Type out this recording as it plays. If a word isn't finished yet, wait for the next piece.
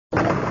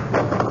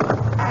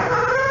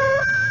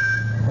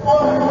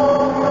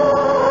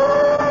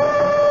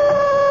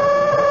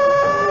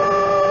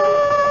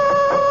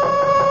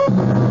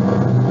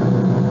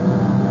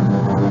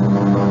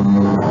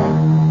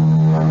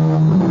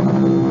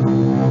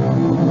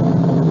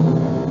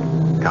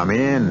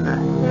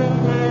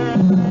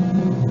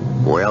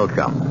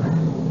Welcome.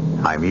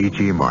 I'm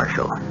E.G.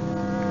 Marshall.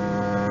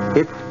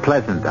 It's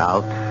pleasant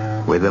out,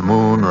 with the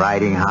moon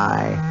riding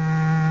high,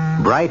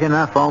 bright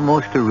enough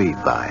almost to read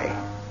by.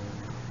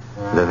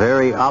 The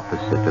very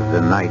opposite of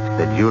the night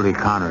that Julie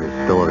Connor's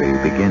story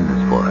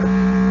begins for us.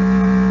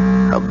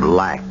 A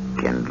black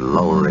and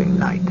lowering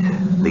night,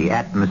 the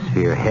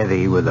atmosphere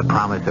heavy with the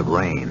promise of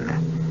rain.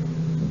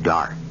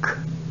 Dark.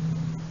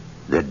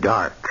 The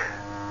dark,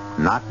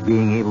 not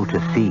being able to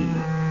see,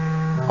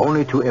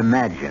 only to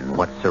imagine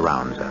what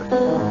surrounds us.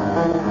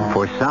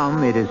 For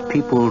some, it is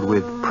peopled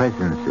with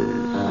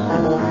presences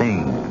and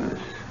things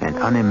and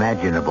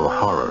unimaginable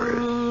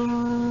horrors.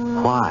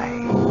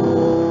 Why?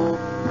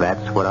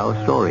 That's what our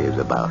story is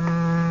about.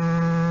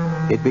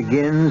 It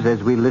begins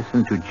as we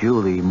listen to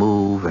Julie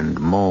move and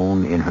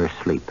moan in her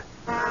sleep.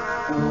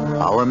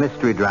 Our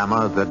mystery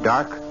drama, The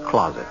Dark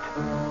Closet,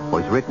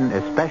 was written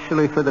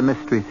especially for the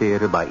Mystery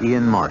Theater by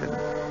Ian Martin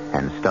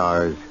and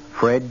stars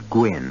Fred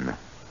Gwynne.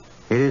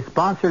 It is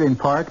sponsored in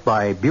part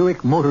by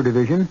Buick Motor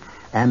Division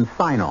and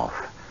Sign-Off,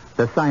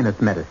 the sinus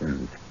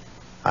medicines.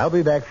 I'll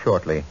be back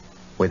shortly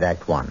with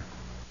Act One.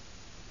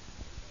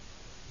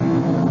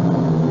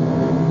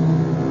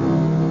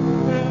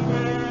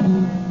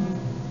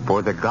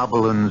 For the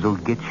goblins will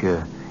get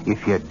you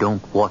if you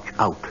don't watch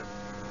out.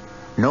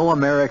 No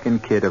American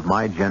kid of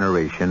my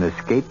generation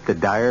escaped the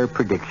dire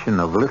prediction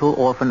of little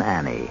orphan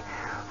Annie,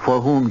 for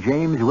whom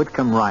James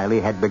Whitcomb Riley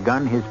had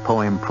begun his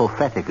poem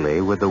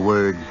prophetically with the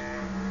words,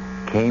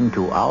 "Came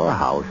to our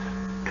house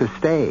to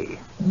stay."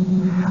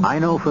 I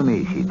know for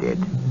me she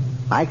did.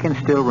 I can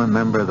still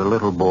remember the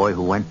little boy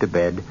who went to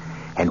bed,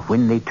 and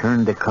when they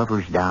turned the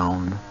covers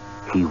down,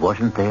 he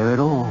wasn't there at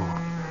all.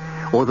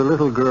 Or the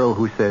little girl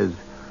who says,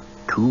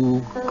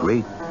 "Two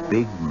great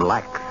big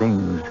black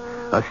things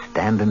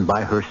a-standin'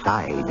 by her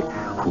side,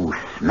 who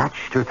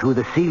snatched her through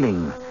the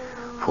ceiling,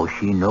 for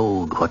she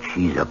knowed what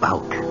she's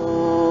about.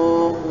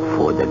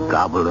 For the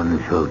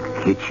goblins will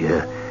get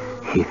you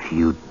if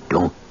you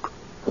don't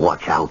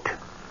watch out."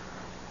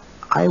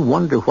 I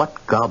wonder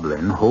what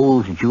goblin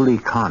holds Julie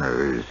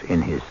Connors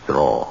in his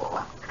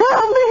thrall.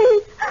 Help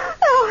me!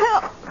 Oh,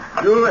 help!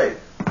 Julie,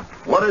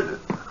 what is it?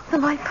 The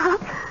light, Pop.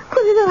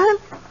 Put it on.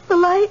 The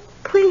light,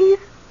 please.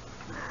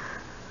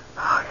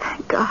 Oh,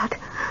 thank God.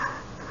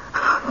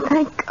 Oh,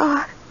 thank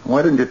God.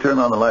 Why didn't you turn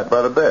on the light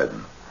by the bed?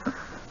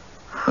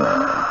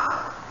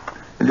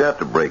 Did you have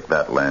to break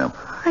that lamp?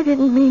 I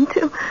didn't mean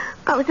to.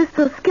 I was just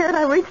so scared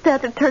I reached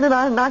out to turn it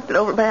on and knocked it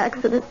over by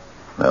accident.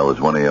 That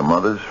was one of your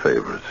mother's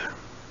favorites.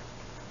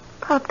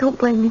 Pop, don't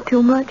blame me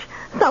too much.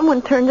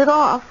 Someone turned it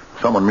off.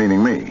 Someone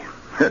meaning me.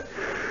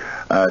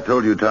 I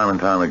told you time and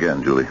time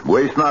again, Julie.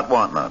 Waste not,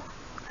 want not.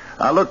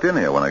 I looked in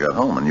here when I got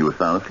home and you were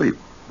sound asleep.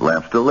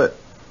 Lamp still lit.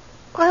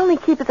 I only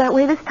keep it that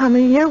way this time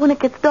of year when it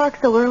gets dark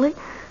so early.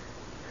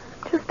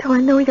 Just till I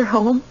know you're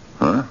home.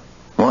 Huh?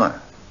 Why?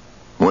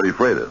 What are you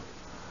afraid of?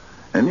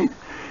 And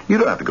you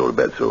don't have to go to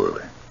bed so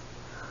early.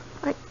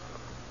 I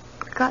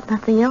got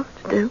nothing else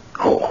to do.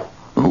 Oh,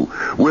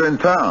 we're in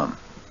town.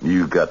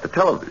 You got the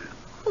television.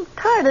 I'm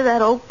tired of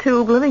that old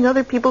tube, living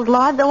other people's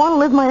lives. I want to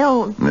live my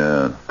own.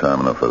 Yeah,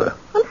 time enough for that.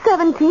 I'm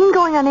 17,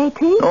 going on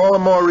 18. All the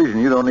more reason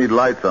you don't need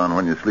lights on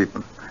when you're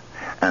sleeping.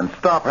 And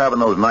stop having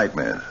those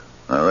nightmares.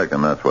 I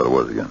reckon that's what it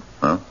was again.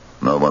 Huh?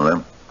 Another one of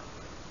them?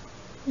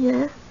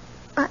 Yes.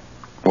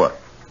 What?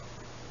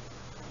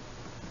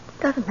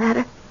 Doesn't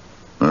matter.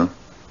 Huh?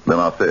 Then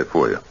I'll say it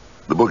for you.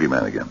 The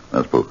boogeyman again,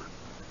 I suppose.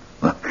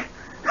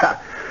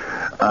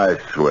 I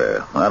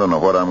swear, I don't know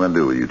what I'm going to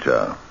do with you,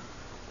 child.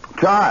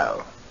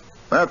 Child!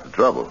 That's the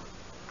trouble.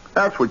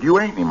 That's what you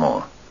ain't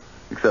anymore.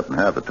 Except in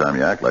half the time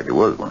you act like you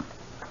was one.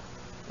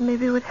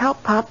 Maybe it would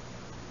help, Pop,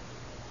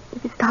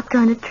 if you stopped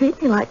trying to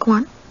treat me like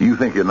one. You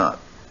think you're not?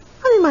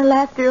 I'm in my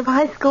last year of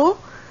high school.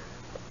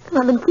 And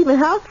I've been keeping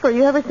house for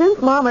you ever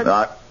since,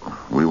 Mama.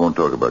 We won't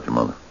talk about your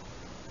mother.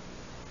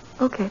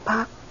 Okay,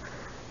 Pop.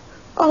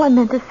 All I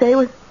meant to say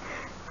was,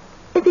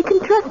 if you can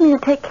trust me to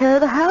take care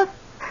of the house,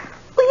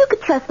 well, you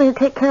could trust me to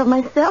take care of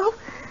myself.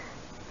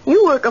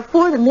 You work a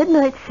 4 to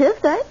midnight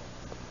shift.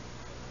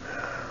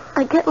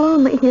 I get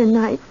lonely here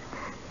nights.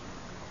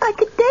 I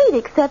could date,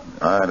 except...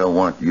 I don't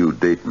want you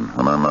dating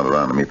when I'm not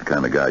around to meet the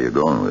kind of guy you're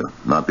going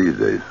with. Not these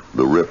days.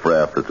 The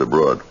riffraff that's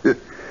abroad.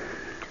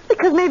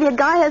 Because maybe a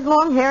guy has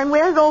long hair and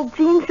wears old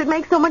jeans should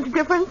make so much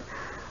difference.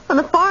 On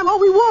the farm, all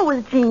we wore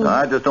was jeans.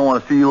 I just don't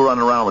want to see you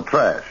running around with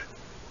trash.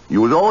 You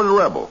was always a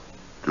rebel,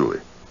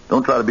 Julie.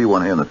 Don't try to be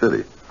one here in the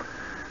city.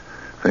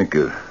 Think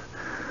of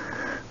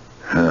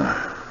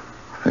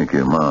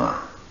your ma.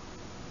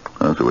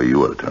 That's the way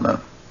you ought to turn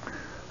out.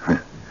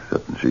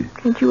 Except that she...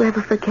 Can't you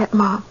ever forget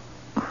Mom?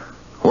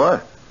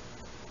 What?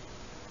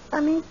 I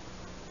mean,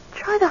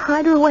 try to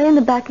hide her away in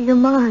the back of your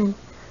mind.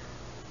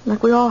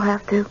 Like we all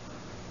have to.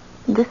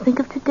 And just think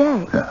of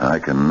today. Yeah, I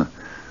can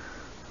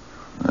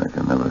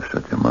never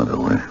shut your mother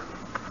away.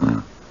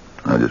 Yeah.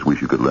 I just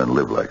wish you could learn to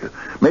live like her.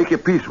 Make your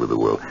peace with the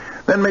world.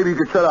 Then maybe you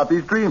could shut out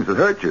these dreams that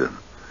hurt you.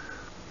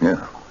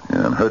 Yeah,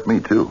 and hurt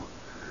me, too.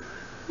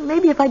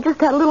 Maybe if I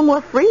just had a little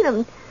more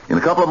freedom. In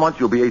a couple of months,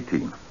 you'll be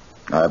 18.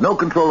 I have no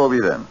control over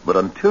you then. But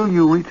until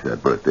you reach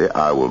that birthday,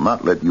 I will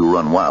not let you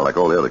run wild like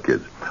all the other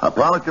kids. I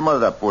promised your mother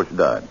that before she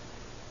died.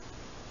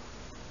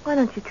 Why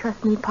don't you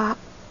trust me, Pop?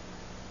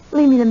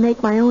 Leave me to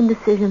make my own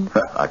decisions.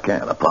 I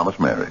can't. I promised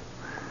Mary.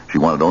 She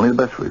wanted only the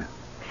best for you.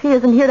 She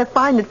isn't here to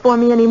find it for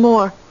me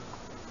anymore.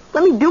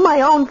 Let me do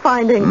my own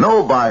finding.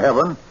 No, by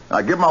heaven.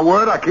 I give my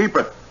word, I keep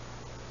it.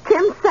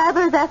 Tim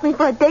Sadler's asked me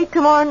for a date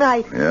tomorrow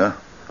night. Yeah?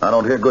 I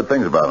don't hear good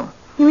things about him.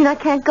 You mean I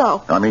can't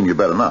go? I mean, you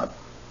better not.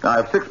 I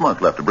have 6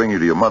 months left to bring you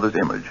to your mother's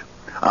image.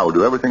 I will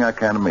do everything I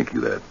can to make you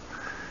that.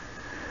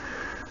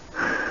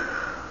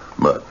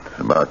 But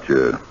about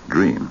your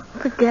dream.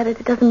 Forget it.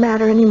 It doesn't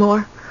matter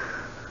anymore.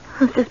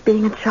 I was just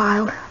being a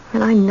child,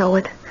 and I know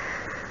it.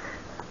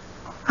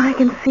 I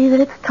can see that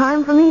it's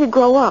time for me to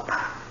grow up.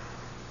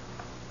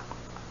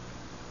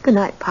 Good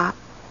night, Pop.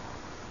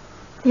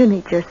 You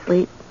need your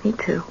sleep. Me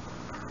too.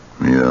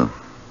 Yeah.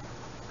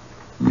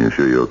 You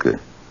sure you're okay?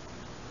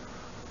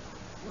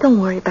 Don't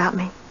worry about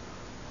me.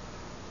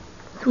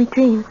 Sweet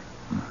dreams.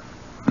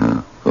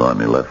 Yeah. Well,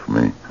 any left for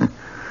me.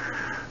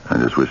 I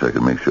just wish I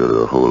could make sure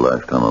there's a whole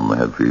lifetime on my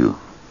head for you.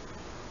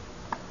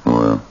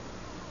 Well,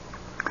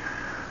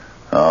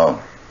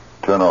 I'll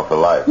turn off the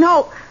light.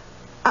 No.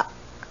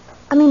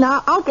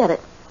 I'll get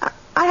it.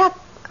 I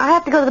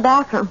have to go to the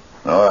bathroom.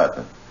 All right,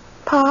 then.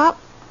 Pop,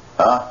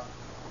 Huh?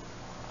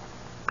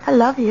 I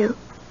love you.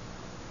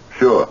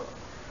 Sure.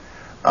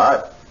 All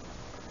right.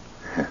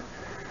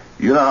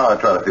 You know how I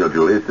try to feel,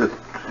 Julie. It's just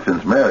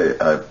since Mary,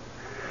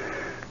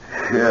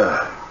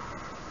 yeah,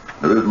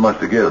 there isn't much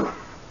to give.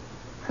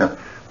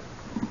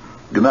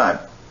 Good night.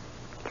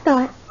 Good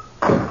night.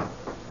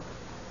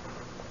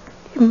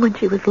 Even when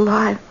she was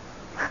alive,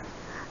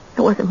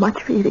 there wasn't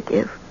much for you to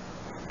give.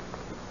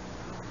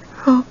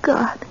 Oh,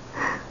 God.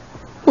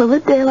 Will the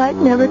daylight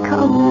never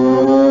come?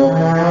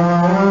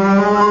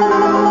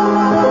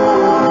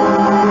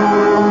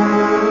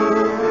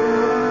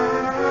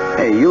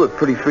 Hey, you look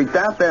pretty freaked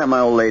out there, my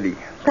old lady.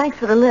 Thanks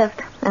for the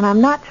lift, and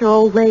I'm not your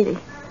old lady.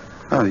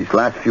 Oh, these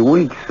last few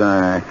weeks,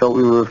 I thought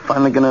we were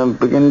finally going to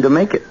begin to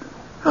make it.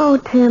 Oh,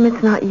 Tim,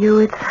 it's not you,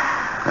 it's...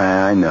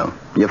 I know.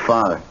 Your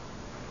father.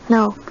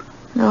 No,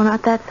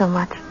 not that so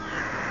much.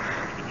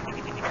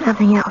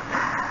 Something else.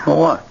 Well,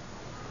 what?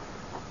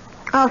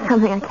 Oh,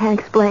 something I can't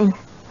explain.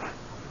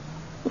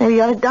 Maybe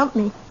you ought to dump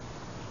me.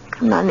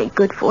 I'm not any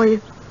good for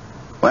you.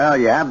 Well,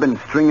 you have been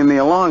stringing me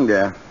along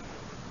there.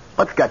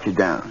 What's got you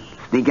down?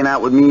 Sneaking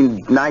out with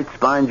me nights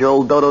behind your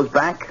old Dodo's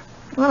back?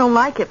 I don't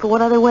like it, but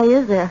what other way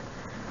is there?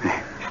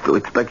 Still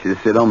expect you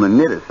to sit home and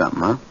knit or something,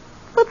 huh?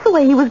 That's the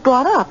way he was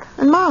brought up.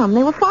 And Mom,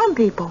 they were farm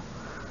people.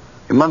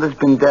 Your mother's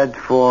been dead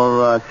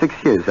for 6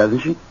 years,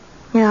 hasn't she?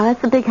 Yeah,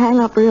 that's a big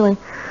hang-up, really.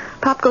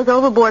 Pop goes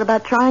overboard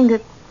about trying to,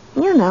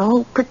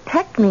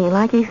 protect me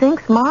like he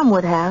thinks Mom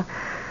would have.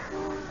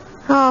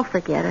 Oh,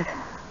 forget it.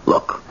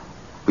 Look,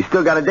 we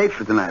still got a date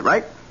for tonight,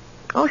 right?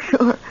 Oh,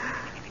 sure.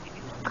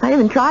 I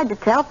even tried to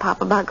tell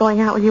Pop about going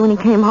out with you when he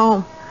came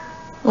home.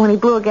 When he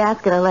blew a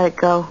gasket, I let it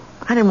go.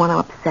 I didn't want to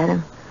upset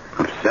him.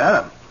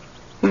 Upset him?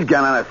 He's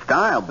gone out of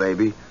style,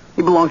 baby.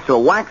 He belongs to a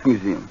wax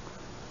museum.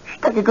 You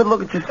should take a good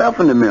look at yourself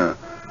in the mirror.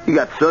 You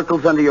got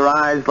circles under your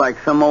eyes like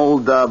some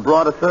old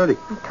broad of 30.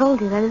 I told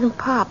you, that isn't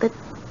Pop. It's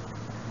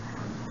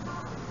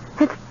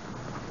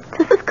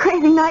just this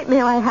crazy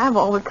nightmare I have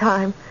all the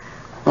time.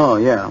 Oh,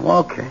 yeah. Well,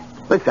 okay.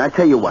 Listen, I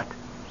tell you what.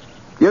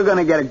 You're going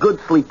to get a good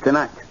sleep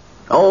tonight.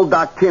 Old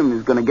Doc Tim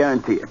is going to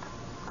guarantee it.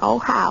 Oh,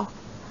 how?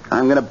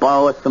 I'm going to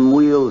borrow us some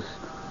wheels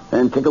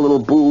and take a little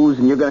booze,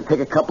 and you're going to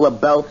take a couple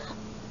of belts.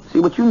 See,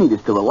 what you need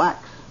is to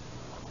relax.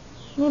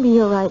 Maybe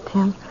you're right,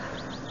 Tim.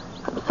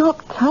 I'm so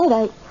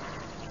uptight,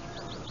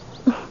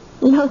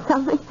 You know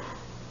something?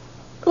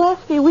 The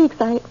last few weeks,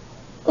 I've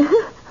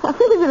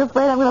really been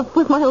afraid I'm going to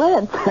flip my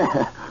lid.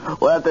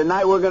 Well,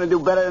 tonight we're going to do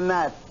better than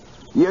that.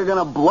 You're going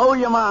to blow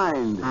your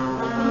mind.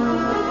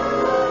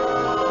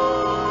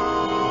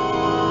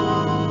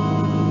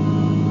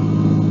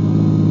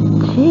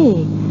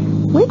 Gee,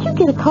 where'd you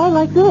get a car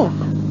like this?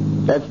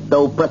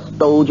 Presto,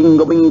 presto,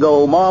 jingo,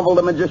 bingo, Marvel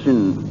the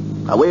magician.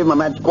 I wave my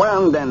magic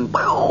wand and...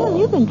 Well,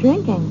 you've been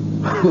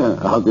drinking.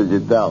 How could you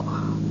tell?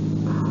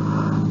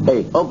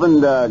 Hey, open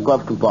the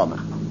glove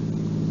compartment.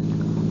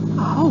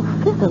 Oh,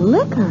 fizz of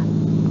liquor.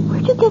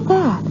 Where'd you get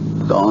that?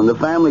 It's all in the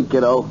family,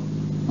 kiddo.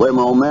 Where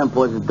my old man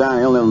pours it down,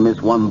 he'll never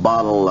miss one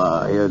bottle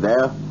here or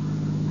there.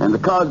 And the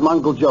car's my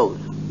Uncle Joe's.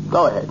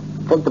 Go ahead.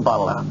 Take the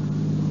bottle out.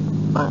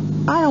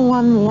 I don't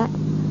want any.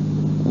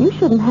 You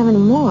shouldn't have any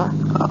more.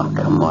 Oh,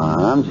 come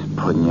on. I'm just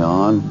putting you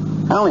on.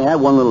 I only had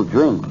one little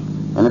drink.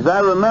 And as I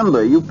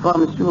remember, you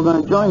promised you were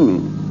going to join me.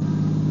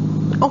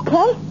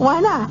 Okay, why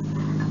not?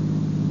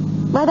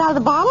 Right out of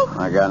the bottle?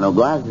 I got no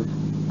glasses.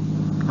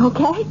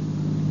 Okay,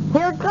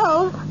 here it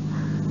goes.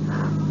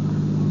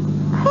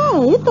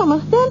 Hey, it's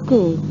almost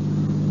empty.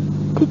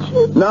 Did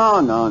you?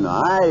 No.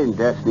 I didn't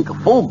dare sneak a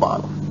full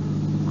bottle.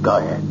 Go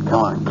ahead.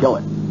 Come on, kill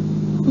it.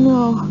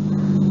 No,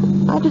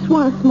 I just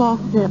want a small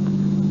sip.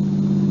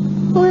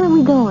 Where are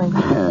we going?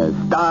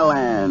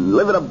 Starland.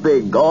 Live it up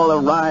big. All the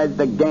rides,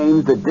 the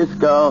games, the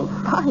disco.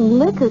 Fine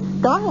liquor,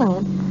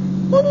 Starland.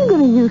 What are you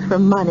going to use for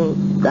money?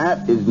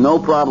 That is no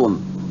problem.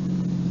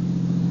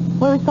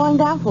 What are we slowing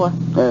down for?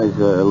 There's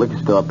a liquor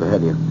store up ahead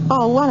of you.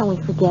 Oh, why don't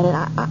we forget it?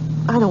 I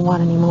don't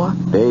want any more.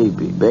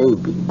 Baby.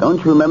 Don't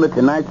you remember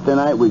tonight's the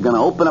night we're going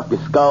to open up your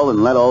skull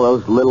and let all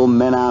those little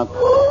men out?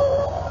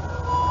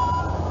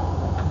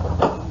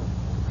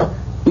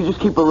 You just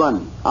keep it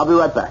running. I'll be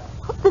right back.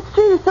 The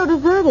street is so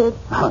deserted.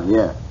 Oh,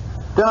 yeah.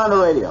 Turn on the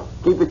radio.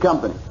 Keep it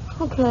company.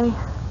 Okay.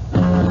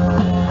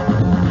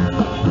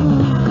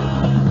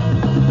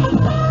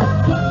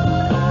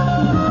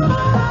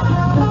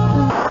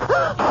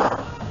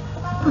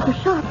 Those are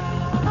shots.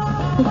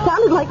 It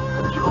sounded like...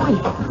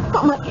 Julie.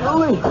 Oh, my...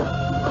 Julie.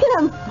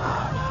 Tim.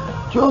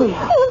 Julie.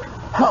 Tim.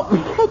 Help me.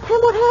 Hey, Tim,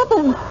 what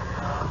happened?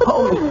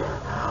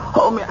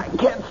 Hold me. I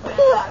can't stay.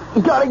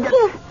 You gotta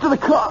get to the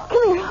car.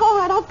 Come here. All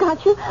right, I've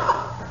got you. Tim,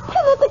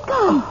 that's a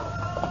gun.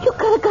 You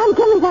got a gun.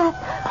 Give me that.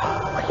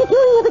 What are you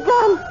doing with a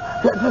gun?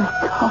 That's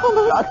a car. Oh,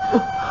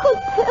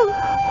 Tim.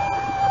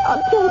 Oh,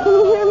 Tim, can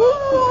you hear me?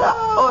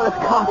 Oh, the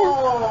car.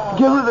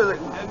 Give her the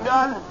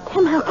gun.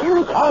 Tim, how can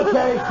I...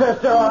 Okay,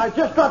 sister, all right.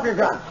 Just drop your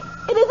guns.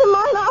 It isn't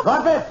mine.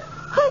 Drop it.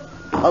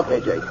 Okay,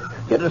 Jake.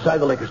 Get inside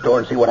the liquor store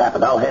and see what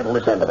happened. I'll handle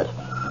this end of it.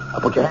 Now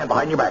put your hand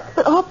behind your back.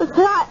 But, officer,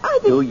 I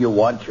didn't... Do you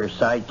want your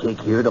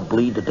sidekick here to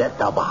bleed to death?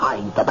 Now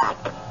behind the back.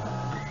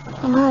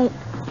 All right.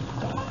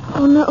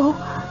 Oh, no.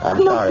 I'm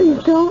no, sorry.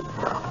 Please don't.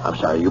 I'm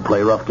sorry. You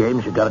play rough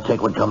games, you got to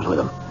take what comes with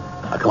them.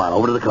 Now come on,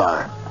 over to the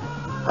car.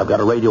 I've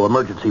got a radio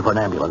emergency for an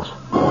ambulance.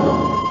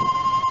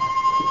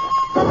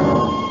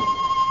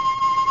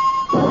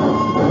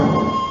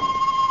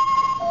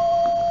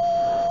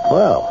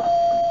 Well,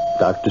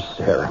 Dr.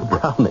 Sarah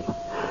Browning,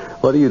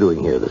 what are you doing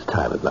here this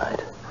time of night?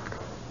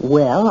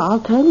 Well, I'll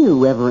tell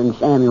you, Reverend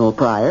Samuel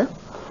Pryor.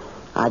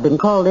 I've been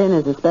called in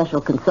as a special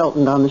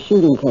consultant on the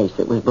shooting case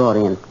that was brought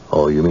in.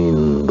 Oh, you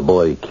mean the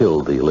boy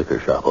killed the liquor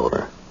shop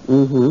owner?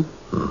 Mm-hmm.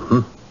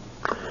 Mm-hmm.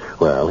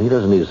 Well, he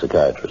doesn't need a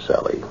psychiatrist,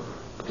 Sally.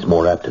 He's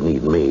more apt to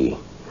need me.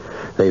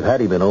 They've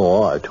had him in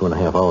OR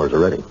 2.5 hours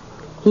already.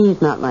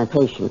 He's not my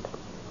patient.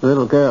 The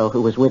little girl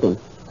who was with him.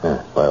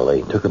 Well,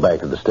 they took her back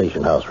to the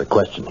station house for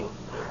questioning.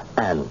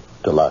 And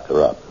to lock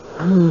her up.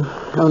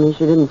 Only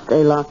she didn't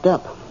stay locked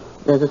up.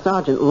 There's a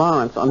Sergeant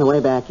Lawrence on the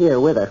way back here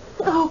with her.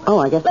 Oh,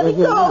 I guess they're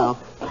here now.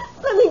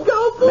 Let me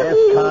go, please.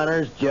 Miss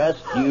Connors,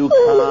 just you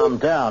calm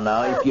down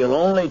now. If you'll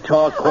only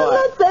talk quiet. I'm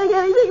not saying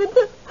anything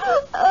until...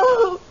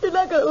 Oh, you're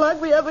not going to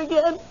lock me up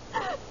again.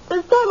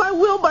 This time I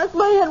will bust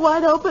my head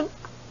wide open.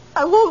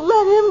 I won't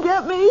let him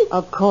get me.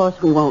 Of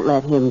course we won't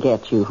let him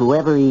get you,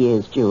 whoever he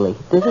is, Julie.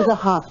 This is a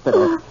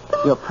hospital.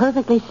 You're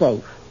perfectly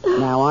safe.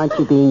 Now, aren't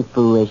you being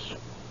foolish?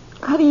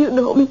 How do you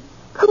know me?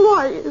 Who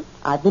are you?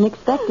 I've been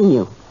expecting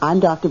you.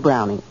 I'm Dr.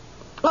 Browning.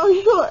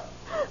 Oh, sure.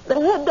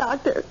 The head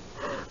doctor.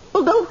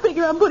 Well, don't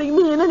figure on putting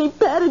me in any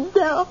padded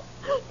cell.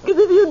 Because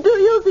if you do,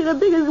 you'll see the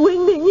biggest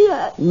wingding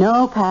yet.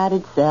 No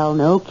padded cell,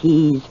 no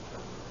keys.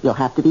 You'll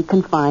have to be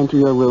confined to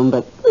your room,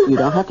 but you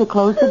don't have to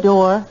close the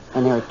door,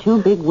 and there are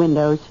 2 big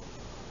windows.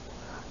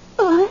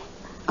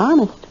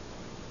 Honest.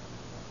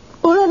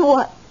 Well, then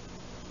what?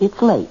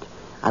 It's late.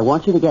 I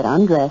want you to get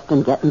undressed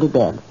and get into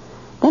bed.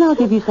 Then I'll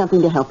give you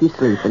something to help you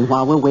sleep, and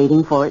while we're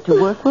waiting for it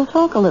to work, we'll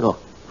talk a little.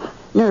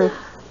 Nurse,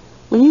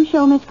 will you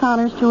show Miss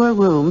Connors to her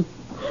room?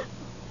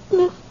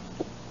 Miss,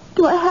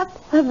 do I have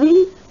to have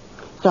these?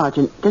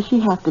 Sergeant, does she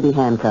have to be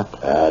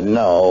handcuffed?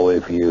 No,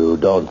 if you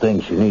don't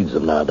think she needs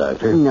them now,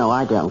 Doctor. No,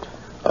 I don't.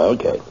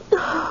 Okay.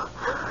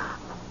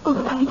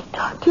 Oh, thanks,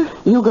 Doctor.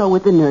 You go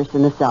with the nurse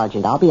and the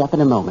sergeant. I'll be up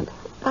in a moment.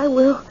 I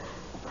will.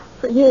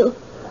 For you.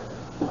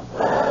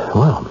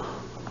 Well,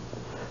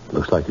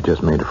 looks like you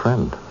just made a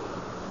friend.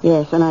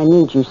 Yes, and I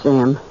need you,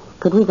 Sam.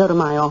 Could we go to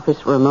my office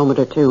for a moment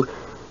or two?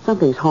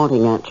 Something's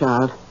haunting that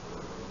child.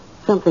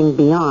 Something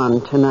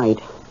beyond tonight.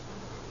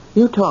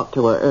 You talked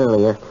to her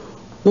earlier.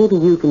 Maybe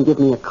you can give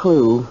me a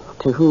clue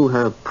to who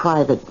her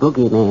private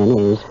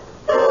boogeyman is.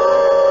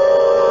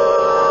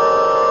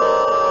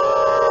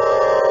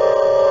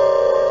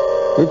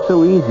 It's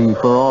so easy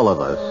for all of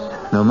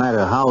us, no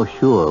matter how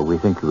sure we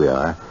think we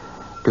are,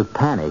 to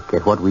panic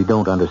at what we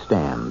don't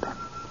understand.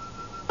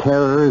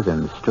 Terrors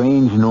and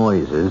strange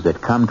noises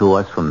that come to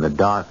us from the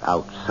dark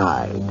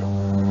outside.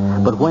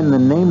 But when the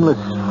nameless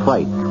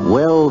fright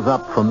wells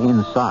up from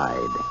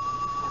inside,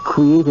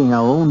 creating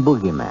our own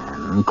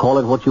boogeyman, call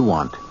it what you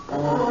want,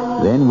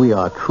 then we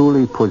are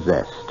truly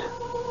possessed.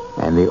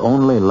 And the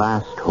only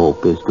last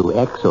hope is to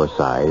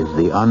exorcise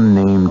the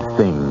unnamed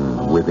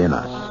thing within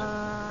us.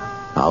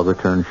 I'll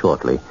return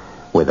shortly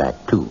with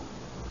Act 2.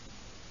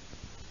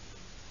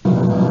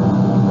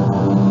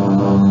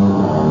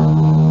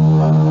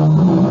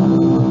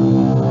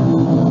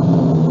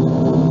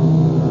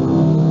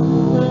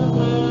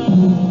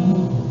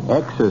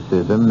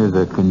 Exorcism is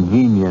a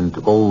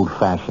convenient,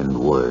 old-fashioned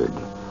word.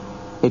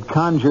 It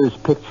conjures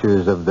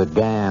pictures of the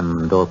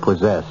damned or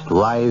possessed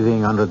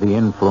writhing under the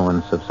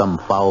influence of some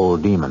foul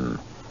demon.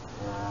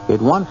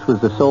 It once was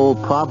the sole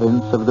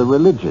province of the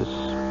religious,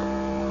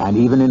 and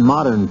even in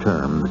modern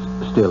terms,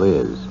 still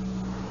is.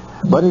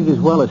 But it is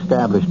well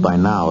established by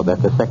now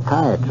that the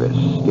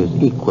psychiatrist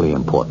is equally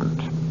important.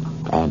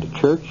 And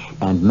church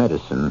and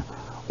medicine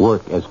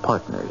work as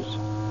partners,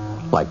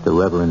 like the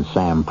Reverend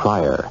Sam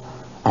Pryor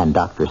and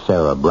Dr.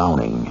 Sarah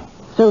Browning.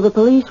 So the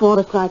police want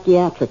a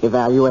psychiatric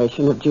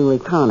evaluation of Julie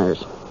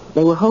Connors.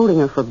 They were holding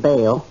her for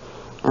bail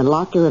and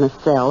locked her in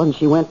a cell, and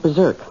she went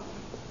berserk.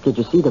 Did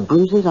you see the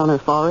bruises on her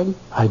forehead?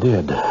 I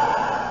did.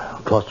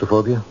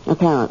 Claustrophobia?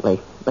 Apparently,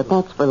 but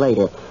that's for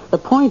later. The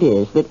point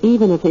is that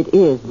even if it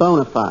is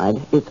bona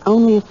fide, it's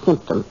only a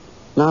symptom,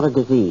 not a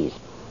disease.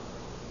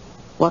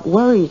 What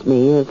worries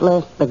me is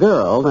less the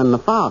girl than the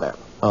father.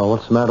 Oh,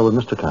 what's the matter with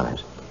Mr.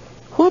 Connors?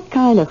 What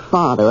kind of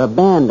father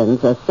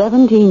abandons a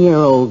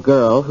 17-year-old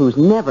girl who's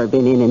never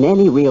been in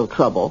any real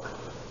trouble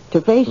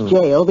to face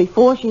jail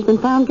before she's been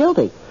found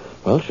guilty?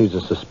 Well, she's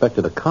a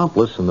suspected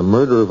accomplice in the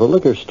murder of a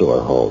liquor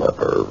store holdup,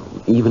 or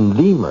even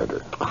the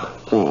murder.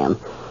 Sam,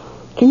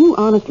 can you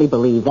honestly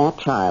believe that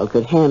child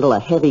could handle a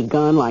heavy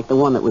gun like the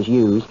one that was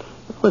used?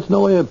 There's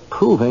no way of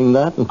proving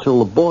that until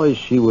the boy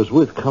she was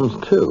with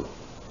comes to.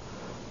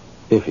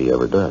 If he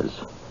ever does.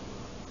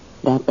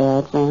 That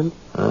bad, Sam?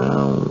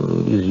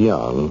 He's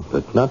young,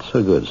 but not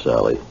so good,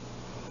 Sally.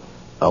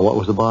 What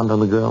was the bond on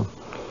the girl?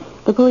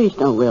 The police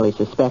don't really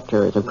suspect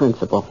her as a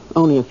principal.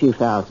 Only a few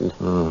thousand.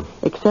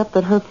 Except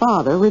that her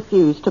father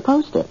refused to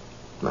post it.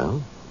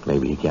 Well,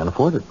 maybe he can't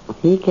afford it.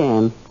 He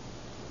can.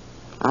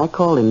 I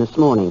called him this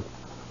morning.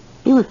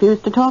 He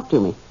refused to talk to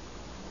me.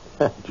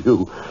 Do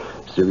you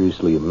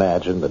seriously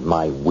imagine that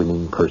my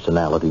winning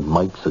personality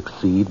might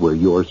succeed where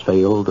yours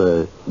failed,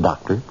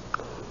 Doctor?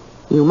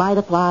 You might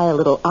apply a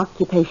little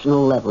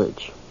occupational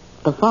leverage.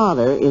 The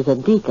father is a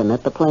deacon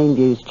at the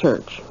Plainview's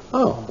church.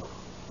 Oh.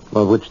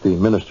 Well, which the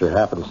minister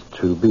happens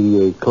to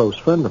be a close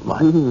friend of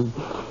mine.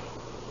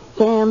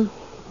 Sam,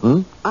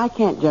 I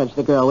can't judge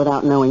the girl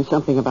without knowing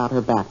something about her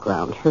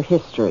background, her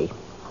history,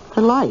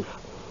 her life.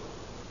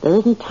 There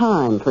isn't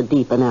time for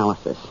deep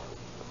analysis.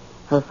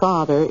 Her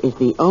father is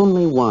the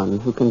only one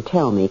who can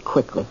tell me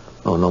quickly.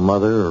 Oh, no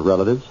mother or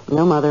relatives?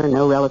 No mother,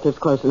 no relatives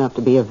close enough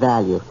to be of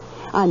value.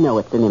 I know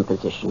it's an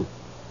imposition.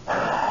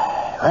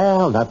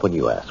 Well, not when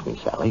you ask me,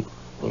 Sally.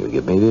 You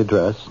give me the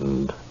address,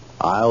 and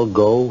I'll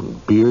go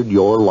and beard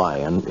your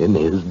lion in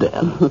his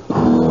den.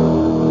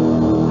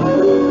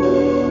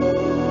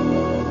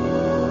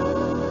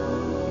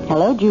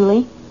 Hello,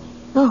 Julie.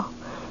 Oh,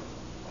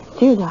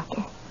 it's you,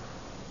 Doctor.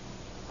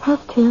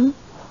 How's Tim?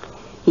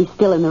 He's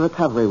still in the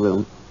recovery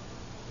room.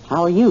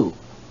 How are you?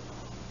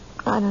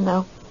 I don't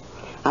know.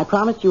 I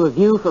promised you a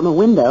view from a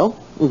window.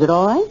 Is it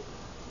all right?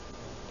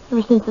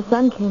 Ever since the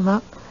sun came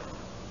up.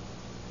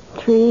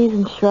 Trees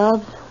and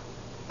shrubs,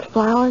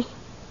 flowers,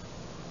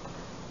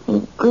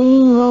 and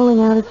green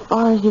rolling out as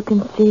far as you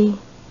can see,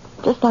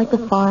 just like the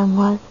farm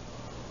was.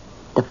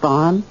 The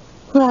farm?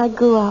 Where I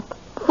grew up,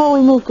 before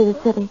we moved to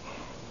the city.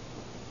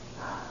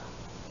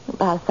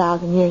 About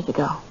 1,000 years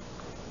ago.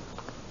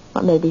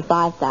 Or maybe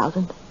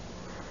 5,000.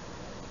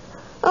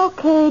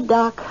 Okay,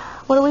 Doc,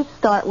 what do we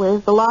start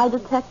with? The lie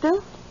detector?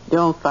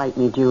 Don't fight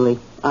me, Julie.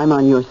 I'm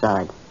on your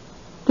side.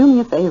 Do me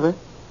a favor.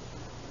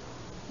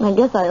 I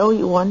guess I owe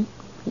you one,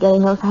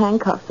 getting those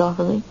handcuffs off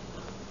of me.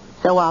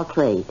 So I'll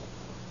trade.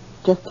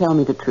 Just tell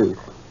me the truth.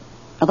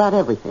 About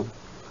everything.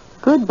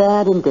 Good,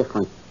 bad,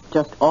 indifferent.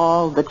 Just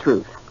all the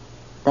truth.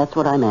 That's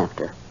what I'm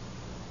after.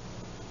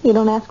 You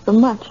don't ask for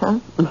much, huh?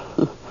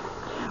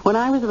 When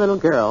I was a little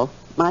girl,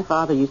 my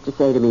father used to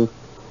say to me,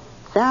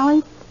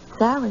 Sally?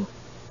 Sally.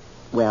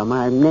 Well,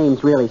 my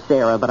name's really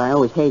Sarah, but I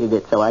always hated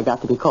it, so I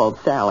got to be called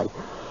Sally.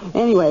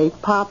 Anyway,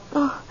 Pop...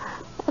 Oh,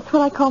 that's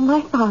what I call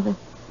my father.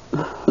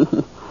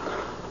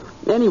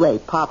 Anyway,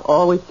 Pop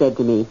always said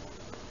to me,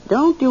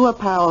 don't do a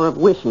power of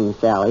wishing,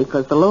 Sally,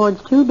 because the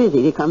Lord's too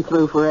busy to come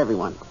through for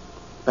everyone.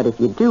 But if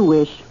you do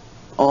wish,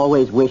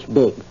 always wish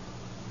big.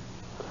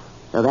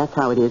 So that's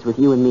how it is with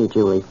you and me,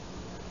 Julie.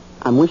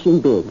 I'm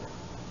wishing big.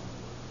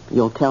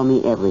 You'll tell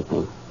me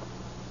everything.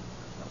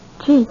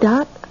 Gee,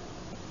 Doc.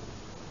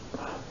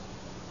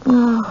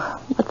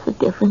 Oh, what's the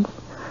difference?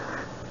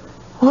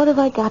 What have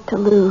I got to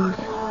lose?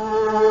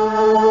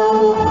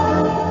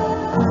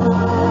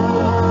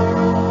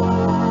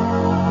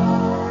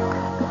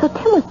 So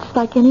Tim was just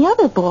like any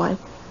other boy.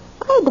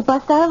 I had to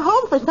bust out of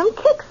home for some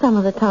kicks some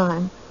of the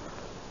time.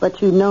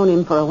 But you'd known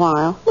him for a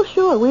while. Well,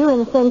 sure, we were in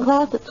the same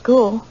class at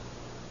school.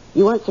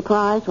 You weren't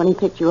surprised when he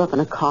picked you up in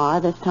a car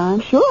this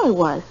time? Sure I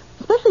was.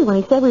 Especially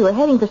when he said we were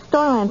heading for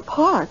Starland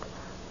Park.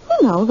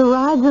 You know, the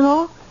rides and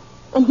all.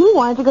 And he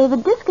wanted to go to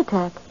the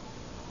discotheque.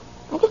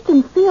 I just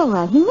didn't feel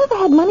right. He never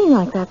had money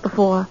like that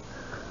before.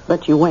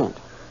 But you went.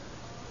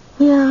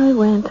 Yeah, I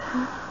went.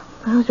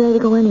 I was ready to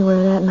go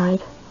anywhere that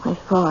night, I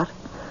thought.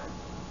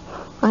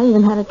 I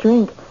even had a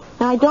drink.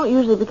 Now, I don't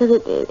usually because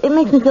it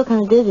makes me feel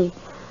kind of dizzy.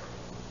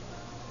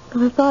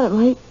 But I thought it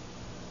might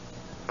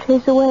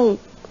chase away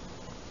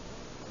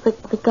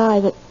the guy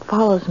that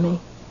follows me.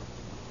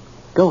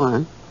 Go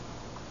on.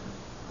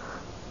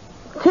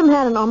 Tim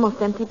had an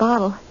almost empty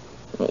bottle.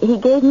 He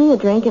gave me a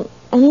drink,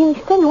 and he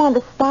said he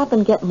wanted to stop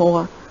and get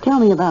more. Tell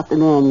me about the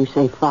man you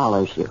say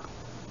follows you.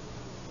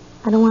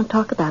 I don't want to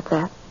talk about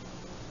that.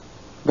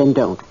 Then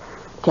don't.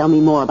 Tell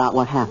me more about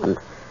what happened.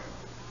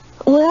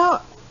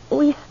 Well,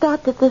 we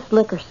stopped at this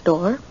liquor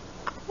store,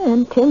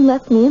 and Tim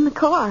left me in the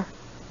car.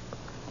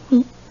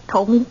 He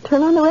told me to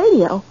turn on the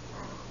radio.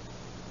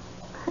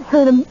 I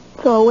heard him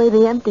throw away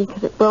the empty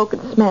because it broke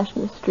and smashed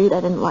in the street.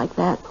 I didn't like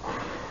that.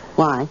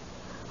 Why?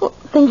 Well,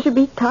 things should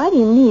be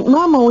tidy and neat.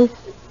 Mom always...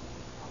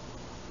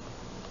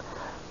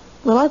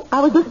 Well, I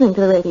was listening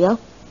to the radio.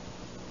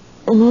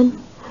 And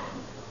then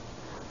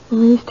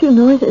these two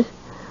noises.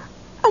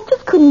 I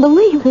just couldn't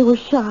believe they were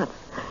shots.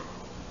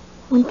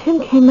 When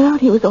Tim came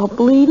out, he was all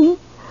bleeding.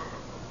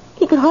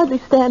 He could hardly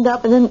stand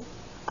up. And then,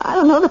 I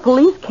don't know, the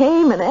police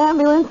came, an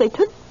ambulance. They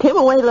took Tim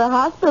away to the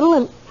hospital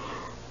and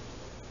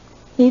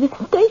needed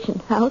a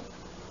station house.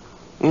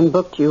 And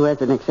booked you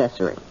as an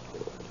accessory.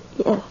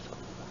 Yes.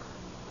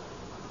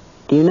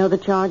 Do you know the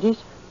charges?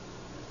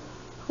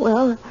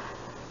 Well,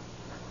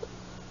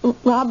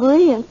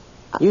 robbery and...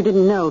 You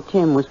didn't know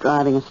Tim was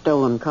driving a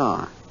stolen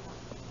car?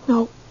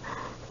 No.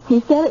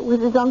 He said it was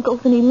his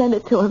uncle's and he lent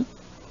it to him.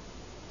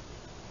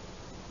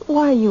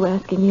 Why are you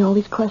asking me all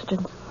these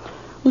questions?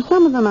 Well,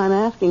 some of them I'm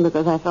asking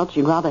because I felt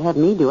you'd rather have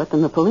me do it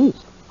than the police.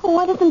 Well,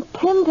 why doesn't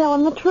Tim tell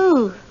him the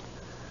truth?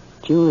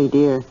 Julie,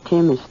 dear,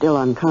 Tim is still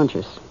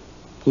unconscious.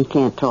 He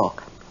can't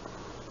talk.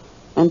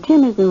 And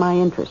Tim isn't my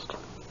interest.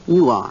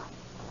 You are.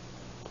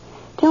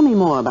 Tell me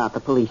more about the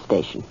police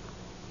station.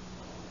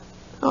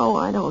 Oh,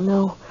 I don't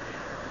know.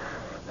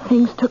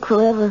 Things took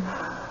forever.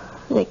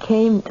 They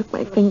came and took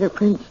my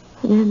fingerprints,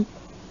 and then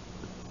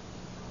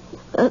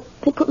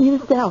they put me in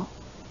a cell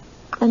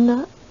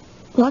and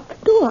locked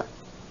the door.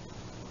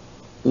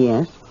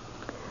 Yes?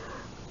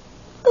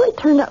 Well, they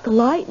turned out the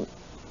light.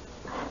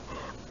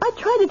 I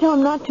tried to tell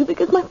him not to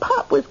because my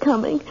pop was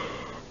coming.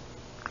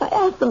 I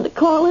asked them to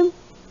call him.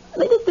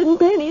 They just didn't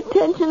pay any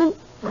attention, and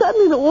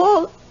suddenly the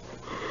wall...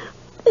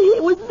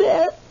 He was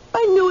there.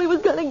 I knew he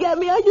was going to get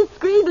me. I just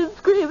screamed and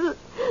screamed.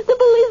 The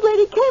police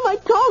lady came. I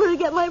told her to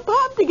get my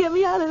pop to get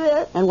me out of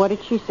there. And what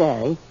did she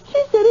say?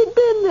 She said he'd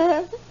been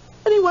there,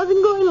 and he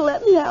wasn't going to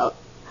let me out.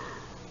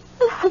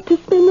 I'd have to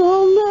spend the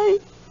whole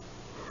night.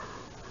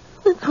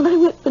 That's when I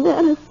went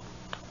bananas.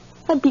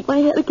 I beat my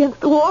head against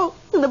the wall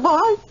in the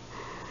barn.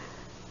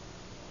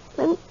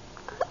 And,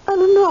 I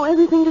don't know,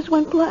 everything just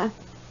went black.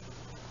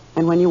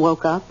 And when you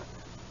woke up?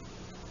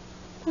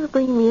 They were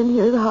bringing me in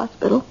here to the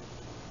hospital.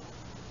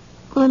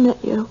 I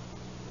met you.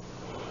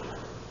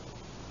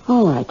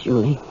 All right,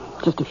 Julie.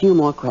 Just a few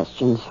more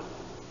questions.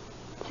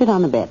 Sit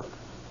on the bed.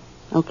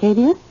 Okay,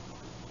 dear?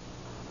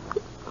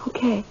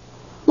 Okay.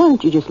 Why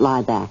don't you just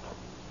lie back?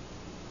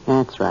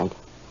 That's right.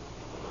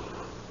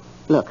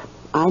 Look,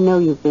 I know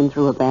you've been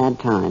through a bad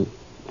time.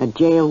 A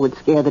jail would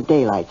scare the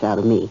daylights out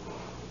of me.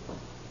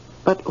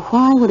 But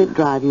why would it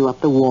drive you up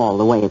the wall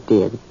the way it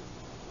did?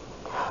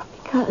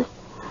 Because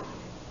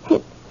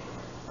it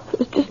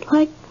was just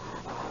like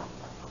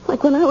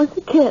when I was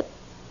a kid.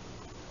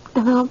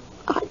 And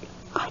I'd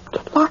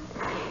get locked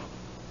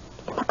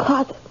in the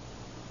closet.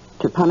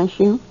 To punish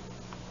you?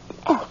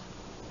 Yes.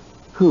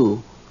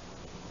 Who?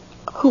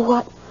 Who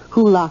what?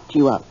 Who locked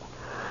you up?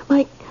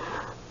 My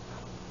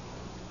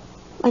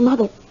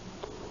mother.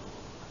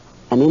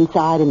 And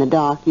inside in the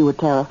dark you were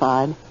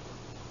terrified?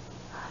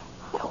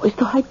 I always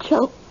thought I'd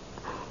choke.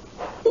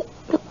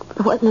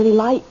 There wasn't any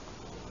light.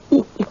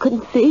 You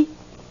couldn't see.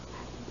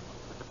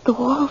 The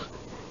walls.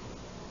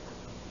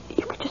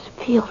 You could just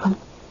feel them.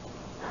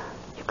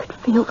 You could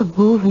feel them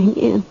moving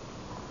in.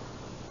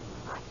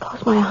 I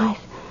closed my eyes.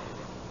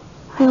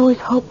 I always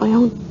hoped my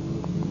own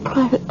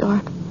private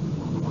dark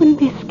wouldn't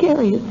be as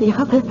scary as the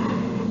other.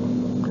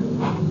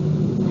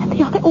 And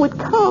the other would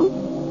come.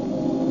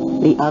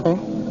 The other?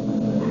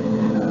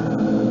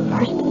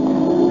 First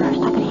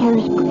I could hear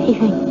his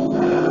breathing.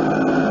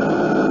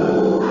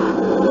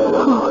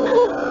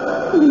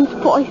 Oh, his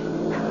voice.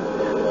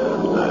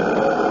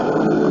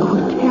 Oh,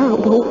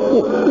 terrible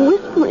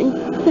whispering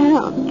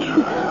sound.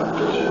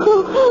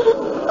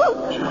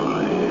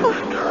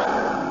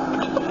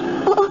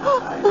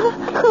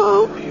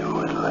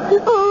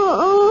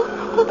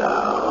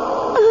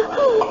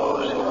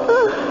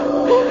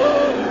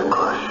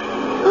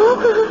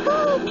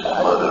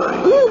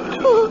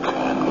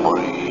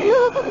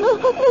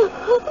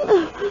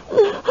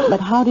 But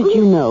how did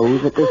you know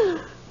that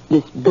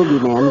this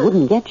boogeyman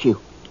wouldn't get you?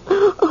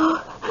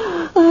 I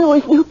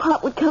always knew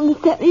Pop would come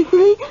to set me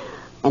free.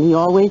 And he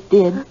always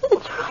did?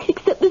 That's right,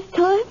 except this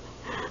time.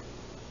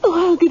 Oh,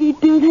 how could he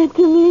do that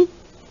to me?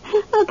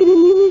 How could he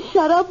leave me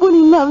shut up when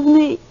he loves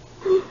me?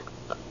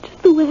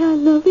 Just the way I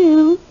love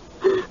him.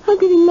 How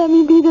could he let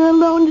me be there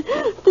alone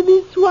to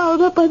be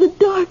swallowed up by the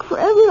dark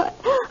forever?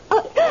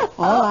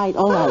 All right,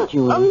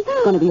 Julie.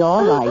 It's going to be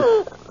all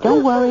right.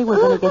 Don't worry, we're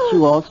going to get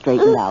you all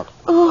straightened out.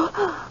 Oh,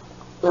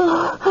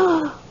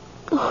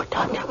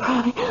 Dr.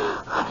 Browning,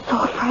 I'm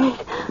so afraid.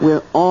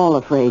 We're all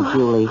afraid,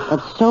 Julie,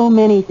 of so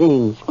many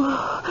things.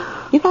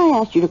 If I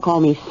asked you to call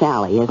me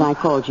Sally as I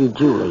called you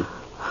Julie,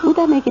 would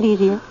that make it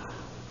easier?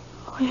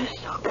 Oh, you're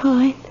so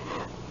kind.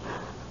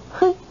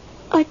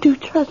 I do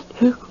trust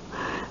you.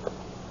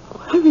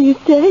 Whatever you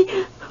say,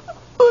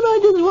 but I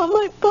just want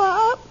my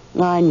Pop.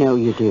 I know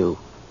you do.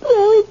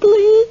 Sally,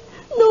 please,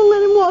 don't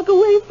let him walk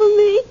away from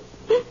me.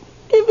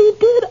 If he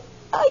did,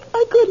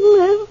 I couldn't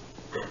live.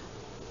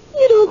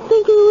 You don't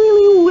think he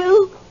really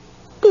will,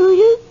 do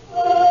you?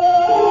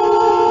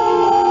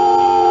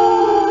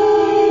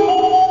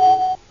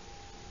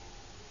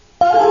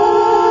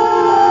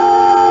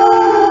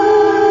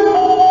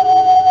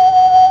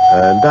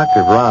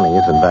 Dr. Browning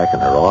isn't back in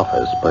her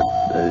office, but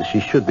she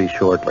should be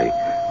shortly.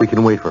 We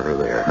can wait for her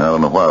there. I don't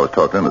know why I was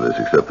talked into this,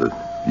 except that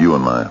you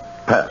and my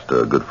past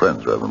are good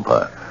friends, Reverend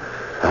Pye.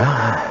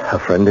 A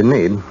friend in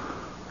need.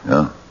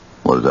 Yeah?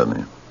 What does that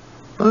mean?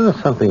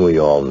 Something we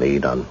all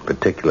need on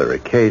particular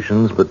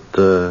occasions, but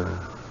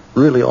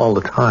really all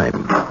the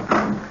time.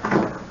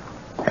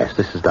 Yes,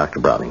 this is Dr.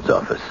 Browning's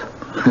office.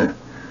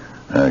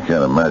 I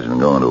can't imagine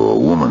going to a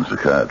woman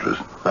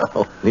psychiatrist.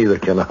 Oh, neither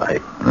can I.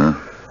 Huh?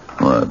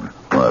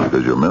 Why,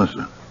 because you're a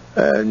minister?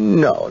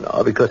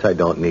 No, because I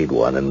don't need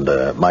one,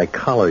 and my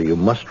collar, you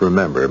must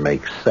remember,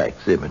 makes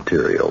sex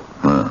immaterial.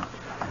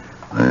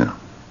 Yeah,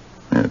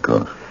 of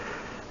course.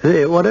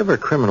 Whatever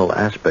criminal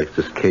aspects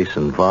this case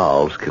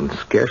involves can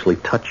scarcely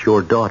touch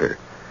your daughter.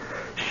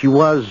 She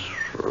was,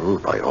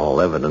 by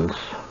all evidence,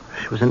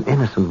 she was an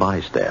innocent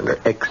bystander,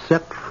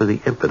 except for the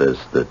impetus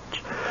that,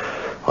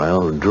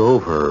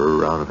 drove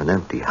her out of an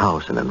empty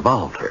house and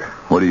involved her.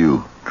 What are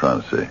you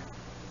trying to say?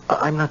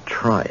 I'm not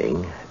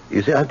trying.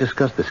 You see, I've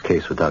discussed this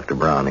case with Dr.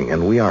 Browning,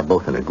 and we are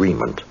both in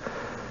agreement.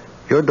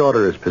 Your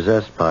daughter is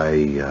possessed by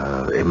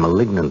a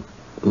malignant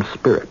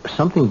spirit,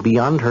 something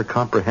beyond her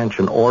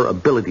comprehension or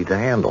ability to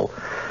handle,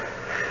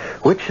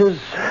 which has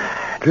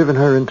driven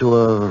her into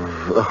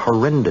a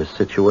horrendous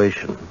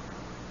situation.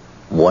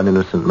 One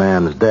innocent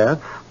man's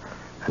death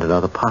and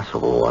another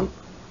possible one.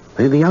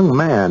 The young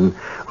man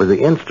was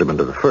the instrument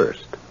of the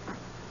first.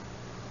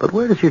 But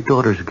where does your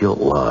daughter's guilt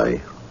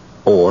lie?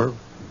 Or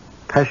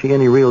has she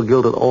any real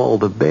guilt at all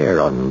to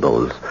bear on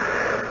those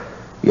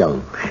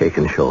young,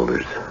 shaken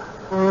shoulders?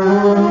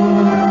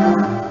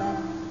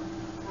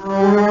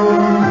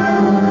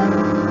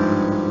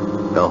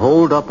 The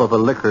holdup of a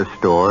liquor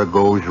store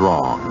goes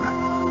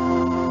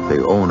wrong.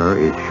 The owner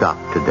is shot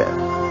to death.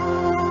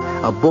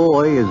 A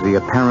boy is the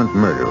apparent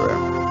murderer.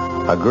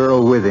 A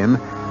girl with him,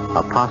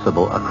 a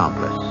possible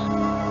accomplice.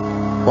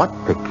 What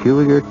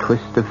peculiar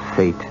twist of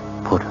fate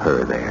put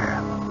her there?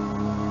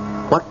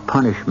 What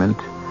punishment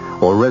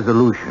or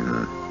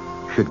resolution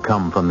should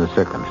come from the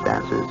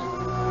circumstances?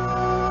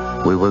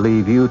 We will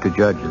leave you to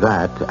judge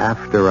that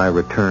after I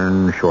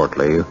return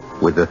shortly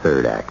with the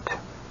third act.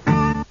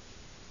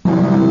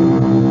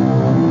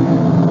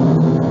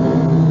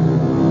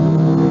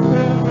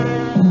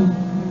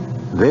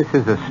 This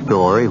is a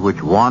story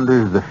which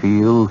wanders the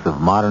fields of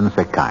modern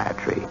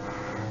psychiatry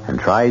and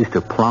tries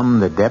to plumb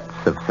the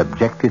depths of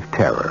subjective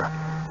terror,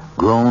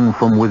 grown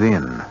from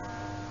within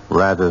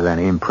rather than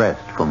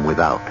impressed from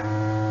without.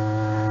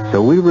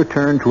 So we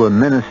return to a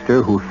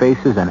minister who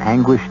faces an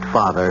anguished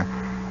father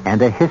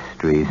and a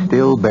history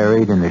still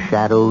buried in the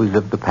shadows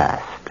of the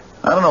past.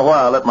 I don't know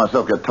why I let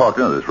myself get talked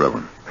into this,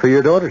 Reverend. For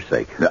your daughter's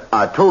sake. Yeah,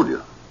 I told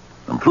you.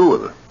 I'm through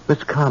with her.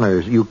 Miss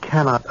Connors, you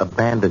cannot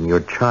abandon your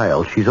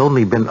child. She's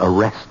only been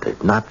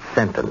arrested, not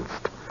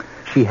sentenced.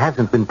 She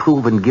hasn't been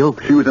proven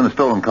guilty. She was in a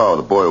stolen car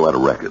with a boy who had a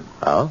record.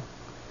 Oh?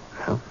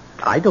 Well,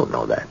 I don't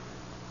know that.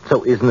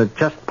 So isn't it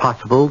just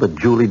possible that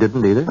Julie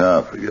didn't either?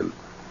 No, forget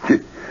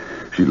it.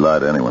 She'd lie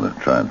to anyone to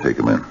try and take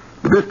him in.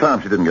 But this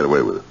time she didn't get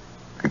away with it.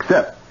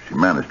 Except she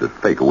managed to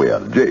fake a way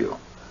out of jail.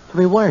 I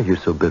mean, why are you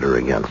so bitter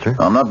against her?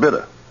 I'm not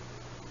bitter.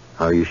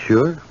 Are you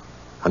sure?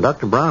 And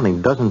Dr.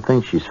 Browning doesn't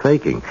think she's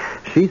faking.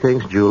 She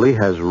thinks Julie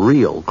has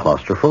real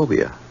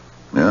claustrophobia.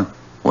 Yeah?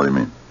 What do you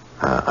mean?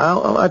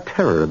 A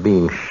terror of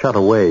being shut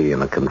away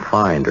in a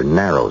confined or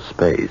narrow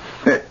space.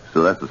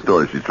 So that's the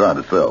story she's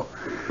trying to sell.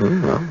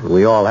 Well,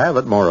 we all have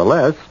it, more or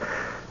less.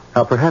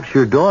 Now, perhaps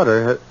your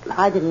daughter...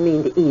 I didn't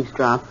mean to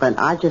eavesdrop, but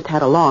I just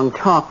had a long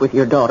talk with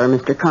your daughter,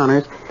 Mr.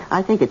 Connors.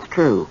 I think it's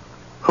true.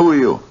 Who are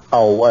you?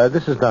 Oh,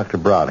 this is Dr.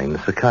 Browning, the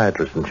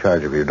psychiatrist in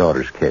charge of your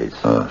daughter's case.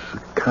 A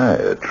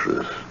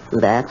psychiatrist?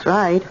 That's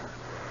right.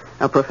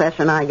 A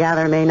profession, I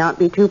gather, may not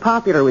be too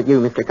popular with you,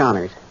 Mr.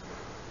 Connors.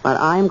 But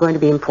I'm going to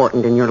be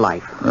important in your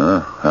life.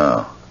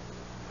 How?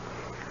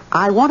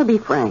 I want to be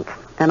frank,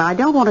 and I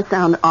don't want to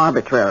sound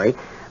arbitrary,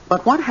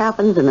 but what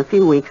happens in a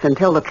few weeks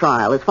until the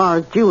trial, as far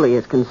as Julie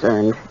is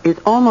concerned, is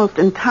almost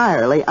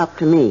entirely up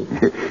to me.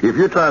 If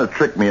you're trying to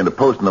trick me into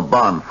posting a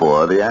bond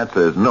for her, the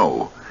answer is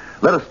no.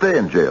 Let her stay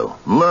in jail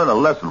and learn a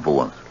lesson for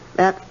once.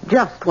 That's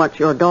just what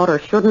your daughter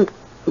shouldn't...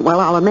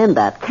 Well, I'll amend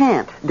that.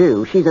 Can't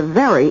do. She's a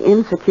very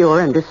insecure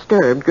and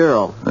disturbed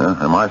girl.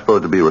 Am I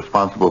supposed to be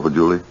responsible for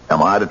Julie?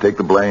 Am I to take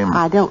the blame?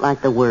 I don't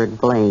like the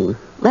word blame.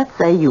 Let's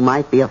say you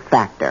might be a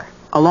factor,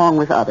 along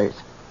with others.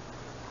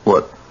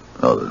 What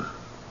others?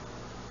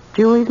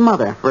 Julie's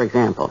mother, for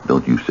example.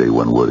 Don't you say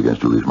one word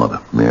against Julie's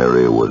mother.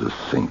 Mary was a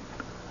saint.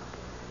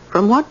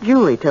 From what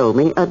Julie told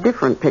me, a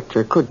different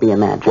picture could be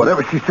imagined.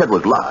 Whatever she said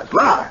was lies.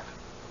 Lies!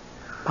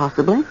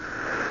 Possibly.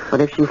 But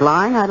if she's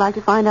lying, I'd like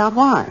to find out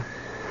why.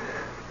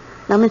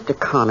 Now, Mr.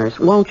 Connors,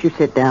 won't you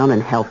sit down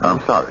and help me? I'm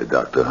sorry,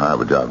 Doctor. I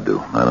have a job to do.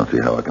 I don't see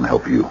how I can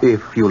help you.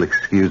 If you'll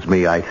excuse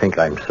me, I think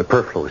I'm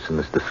superfluous in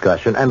this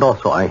discussion, and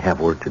also I have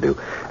work to do.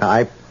 Now,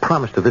 I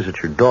promised to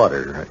visit your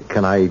daughter.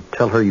 Can I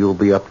tell her you'll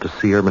be up to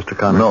see her, Mr.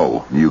 Connors?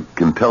 No, you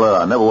can tell her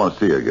I never want to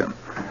see her again.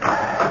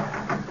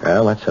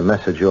 Well, that's a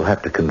message you'll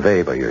have to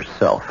convey by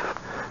yourself.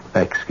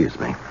 Excuse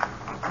me.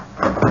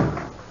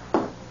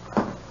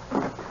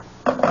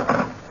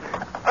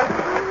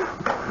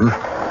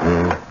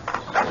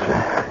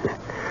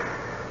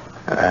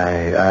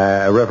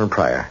 Reverend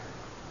Pryor.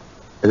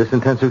 Is this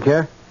intensive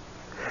care?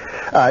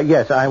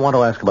 Yes, I want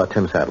to ask about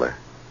Tim Sadler.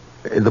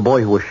 The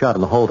boy who was shot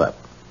in the holdup.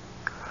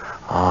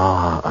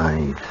 Ah,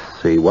 I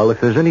see. Well,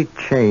 if there's any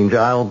change,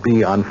 I'll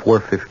be on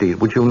 4:50.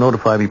 Would you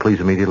notify me, please,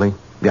 immediately?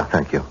 Yeah,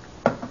 thank you.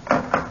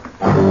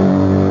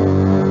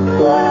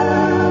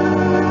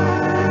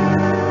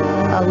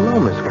 Hello,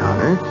 Miss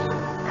Connors.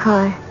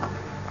 Hi.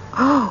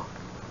 Oh,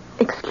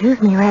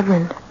 excuse me,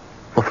 Reverend.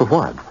 Well, for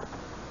what?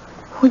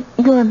 Well,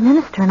 you're a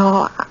minister and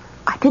all.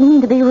 I didn't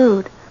mean to be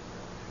rude.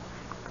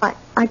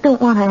 I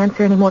don't want to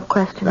answer any more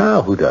questions.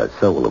 Oh, who does?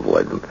 So we'll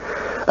avoid them.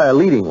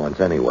 Leading ones,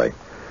 anyway.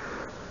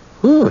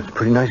 Ooh, it's a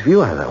pretty nice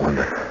view out of that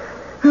window.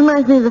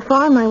 Reminds me of the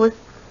farm I was...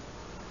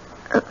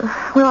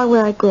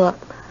 where I grew up.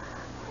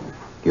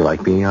 You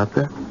like being out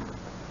there?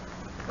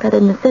 Better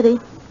in the city.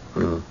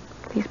 Mm.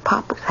 At least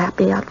Pop was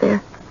happy out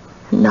there.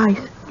 Nice.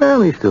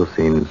 Well, he still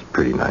seems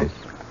pretty nice.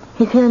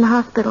 He's here in the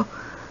hospital.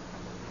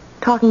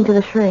 Talking to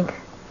the shrink.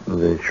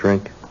 The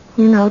shrink?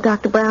 You know,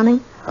 Dr.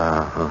 Browning.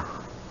 Uh-huh.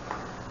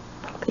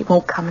 He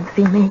won't come and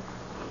see me.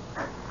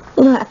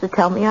 You don't have to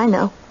tell me, I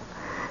know.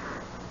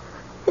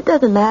 It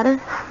doesn't matter.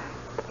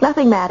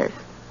 Nothing matters.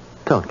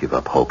 Don't give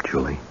up hope,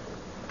 Julie.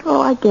 Oh,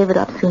 I gave it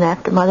up soon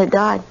after Mother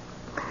died.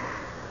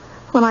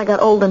 When I got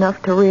old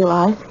enough to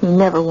realize he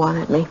never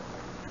wanted me.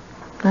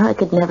 I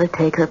could never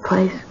take her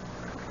place.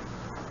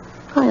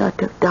 I ought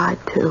to have died,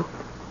 too.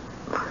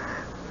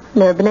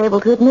 Never been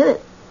able to admit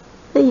it.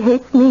 He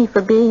hates me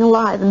for being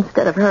alive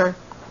instead of her.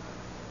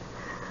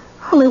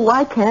 Only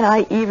why can't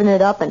I even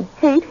it up and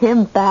hate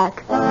him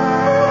back?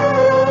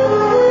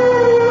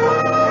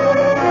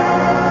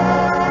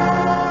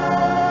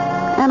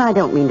 And I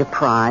don't mean to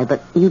pry,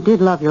 but you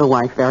did love your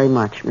wife very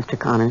much, Mr.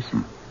 Connors.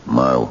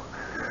 My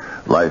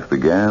life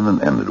began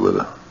and ended with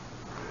her.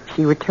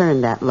 She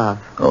returned that love.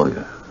 Oh,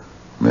 yes.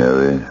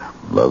 Mary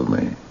loved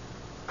me.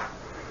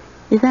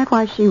 Is that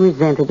why she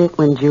resented it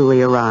when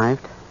Julie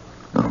arrived?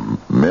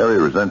 Mary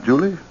resent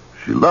Julie?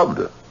 She loved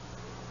her.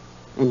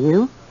 And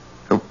you?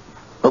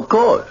 Of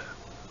course.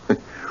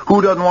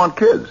 Who doesn't want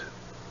kids?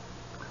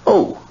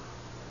 Oh,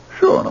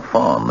 sure, on a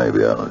farm,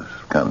 maybe I was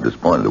kind of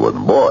disappointed it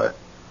wasn't a boy.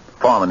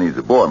 Farmer needs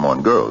a boy more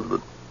than girls, but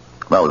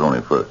that was only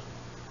at first.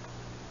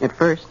 At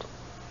first?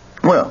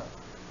 Well,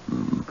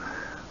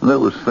 there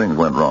was things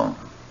went wrong.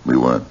 We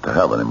weren't to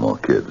have any more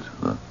kids.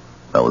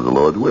 That was the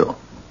Lord's will.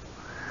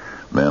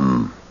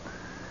 Then,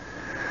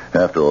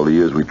 after all the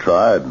years we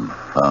tried and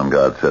found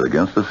God set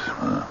against us,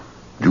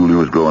 Julie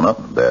was growing up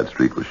and the bad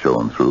streak was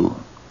showing through.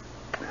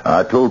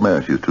 I told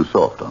Mary she was too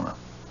soft on her.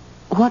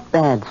 What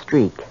bad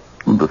streak?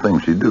 The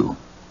things she'd do.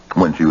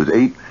 When she was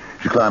 8,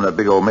 she climbed that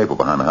big old maple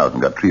behind the house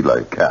and got treated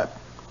like a cat.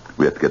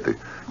 We had to get the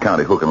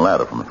county hook and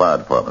ladder from the fire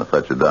department to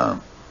fetch her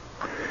down.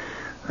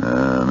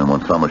 And then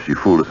one summer she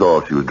fooled us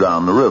all. She was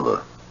drowned in the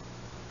river.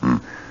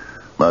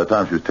 By the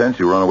time she was 10,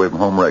 she ran away from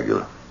home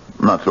regular.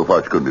 Not so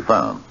far she couldn't be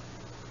found.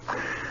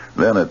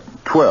 Then at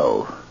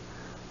 12,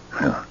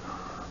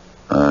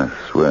 I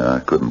swear I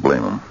couldn't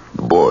blame them.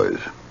 The boys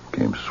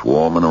came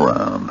swarming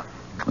around.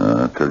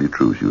 I tell you the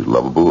truth, she was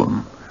lovable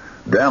and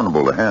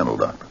damnable to handle,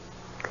 Doctor.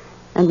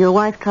 And your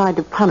wife tried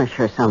to punish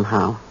her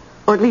somehow.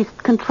 Or at least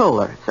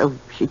control her, so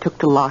she took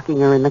to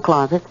locking her in the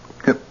closet.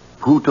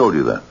 Who told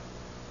you that?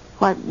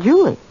 Why,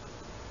 Julie.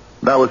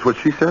 That was what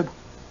she said?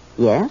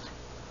 Yes.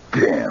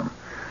 Damn.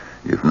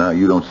 If now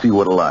you don't see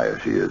what a liar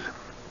she is.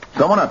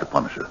 Someone had to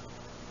punish her.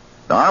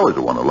 Now, I was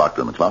the one who locked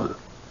her in the closet.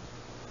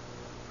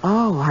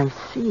 Oh, I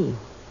see.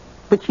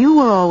 But you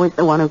were always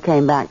the one who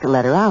came back to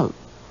let her out.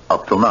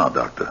 Up till now,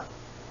 Doctor.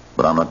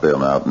 But I'm not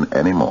bailing her out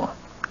anymore.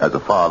 As a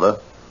father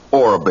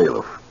or a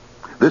bailiff.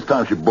 This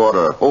time she brought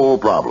her whole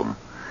problem.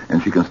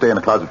 And she can stay in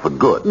the closet for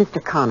good.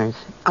 Mr. Connors,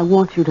 I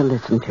want you to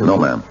listen to me. No,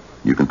 ma'am.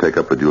 You can take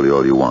up for Julie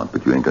all you want,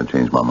 but you ain't going to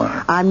change my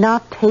mind. I'm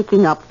not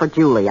taking up for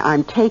Julie.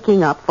 I'm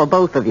taking up for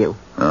both of you.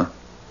 Huh?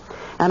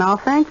 And I'll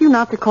thank you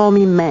not to call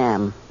me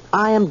ma'am.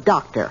 I am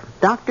Dr.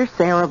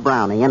 Sarah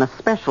Browning, and a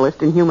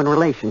specialist in human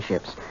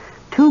relationships.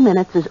 2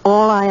 minutes is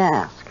all I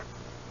ask.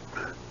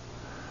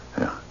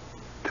 Yeah,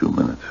 2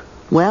 minutes.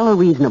 Well, a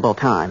reasonable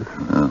time.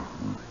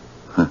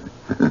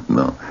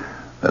 No,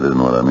 that isn't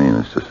what I mean.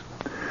 It's just...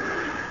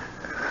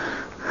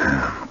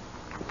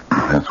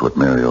 That's what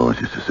Mary always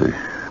used to say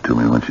to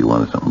me when she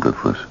wanted something good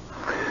for us.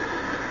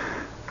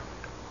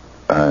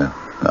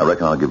 I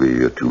reckon I'll give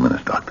you 2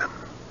 minutes, Doctor.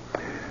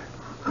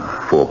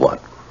 For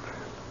what?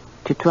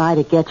 To try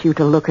to get you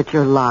to look at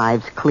your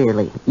lives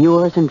clearly,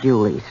 yours and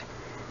Julie's.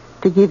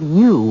 To give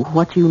you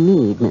what you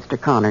need, Mr.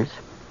 Connors.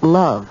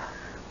 Love.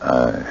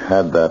 I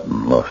had that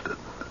and lost it.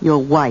 Your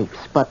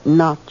wife's, but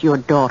not your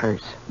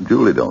daughter's.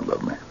 Julie don't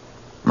love me.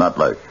 Not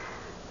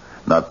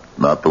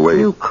the way...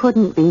 You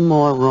couldn't be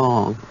more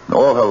wrong.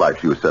 All her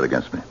life she was set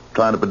against me,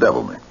 trying to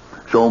bedevil me,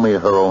 show me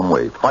her own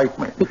way, fight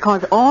me.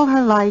 Because all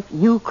her life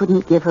you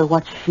couldn't give her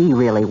what she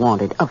really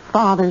wanted, a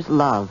father's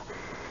love.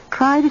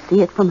 Try to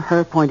see it from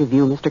her point of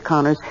view, Mr.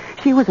 Connors.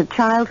 She was a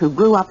child who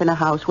grew up in a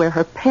house where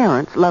her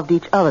parents loved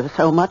each other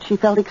so much she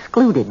felt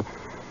excluded.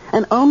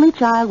 An only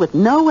child with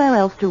nowhere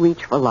else to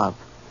reach for love.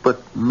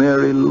 But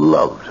Mary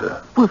loved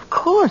her. Well, of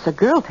course, a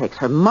girl takes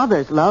her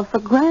mother's love for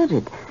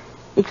granted.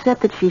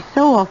 Except that she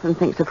so often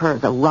thinks of her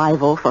as a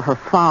rival for her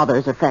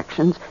father's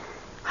affections.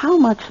 How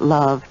much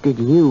love did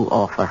you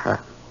offer her?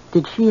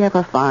 Did she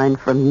ever find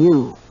from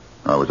you?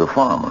 I was a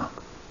farmer.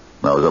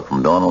 I was up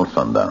from dawn till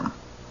sundown.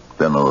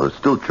 Then there were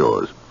still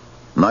chores.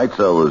 Nights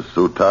I was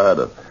so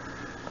tired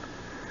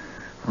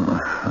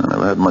I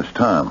never had much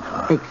time.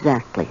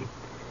 Exactly.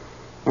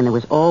 And there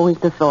was always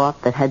the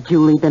thought that had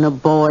Julie been a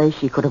boy,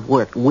 she could have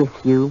worked with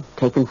you,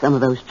 taken some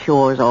of those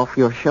chores off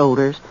your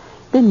shoulders,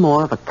 been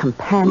more of a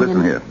companion.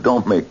 Listen here,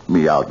 don't make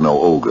me out no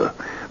ogre.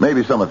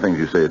 Maybe some of the things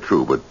you say are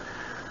true, but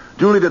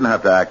Julie didn't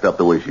have to act up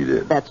the way she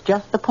did. That's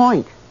just the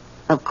point.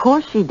 Of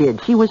course she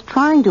did. She was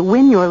trying to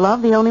win your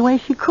love the only way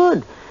she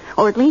could.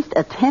 Or at least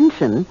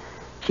attention.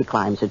 She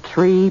climbs a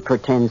tree,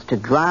 pretends to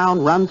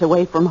drown, runs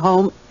away from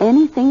home,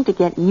 anything to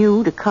get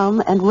you to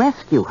come and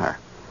rescue her.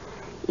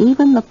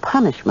 Even the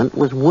punishment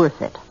was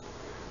worth it.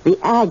 The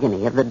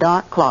agony of the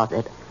dark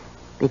closet,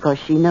 because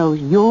she knows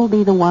you'll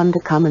be the one to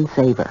come and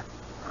save her.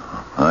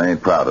 I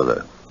ain't proud of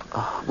that.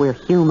 Oh, we're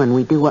human.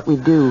 We do what we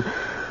do.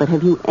 But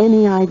have you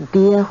any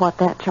idea what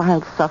that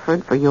child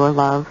suffered for your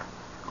love?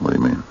 What do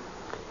you mean?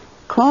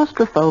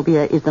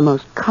 Claustrophobia is the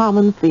most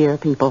common fear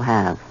people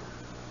have.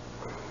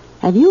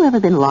 Have you ever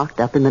been locked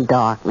up in the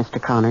dark, Mr.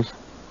 Connors?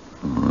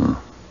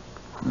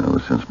 Ever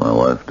since my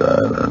wife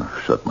died,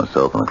 I've shut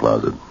myself in a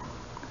closet.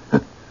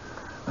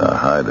 I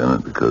hide in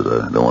it because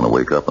I don't want to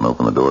wake up and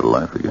open the door to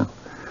life again.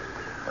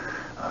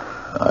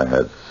 I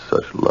had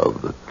such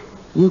love that...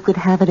 You could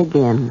have it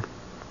again.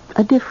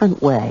 A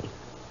different way.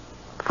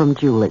 From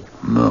Julie.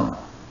 No.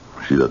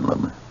 She doesn't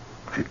love me.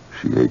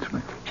 She hates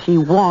me. She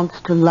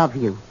wants to love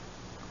you.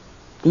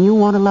 Do you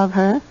want to love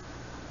her?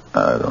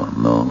 I don't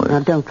know. Now,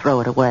 don't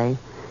throw it away.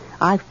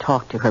 I've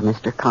talked to her,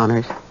 Mr.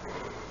 Connors.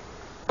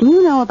 Do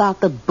you know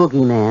about the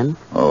boogeyman?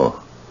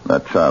 Oh,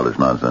 that childish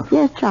nonsense.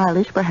 Yes,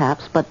 childish,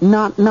 perhaps, but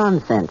not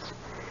nonsense.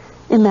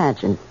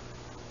 Imagine.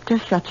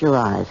 Just shut your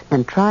eyes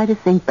and try to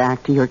think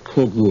back to your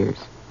kid years.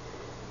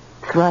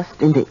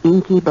 Thrust into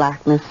inky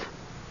blackness,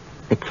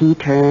 the key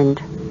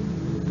turned,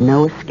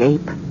 no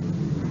escape.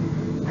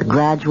 The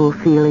gradual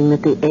feeling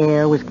that the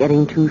air was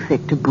getting too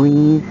thick to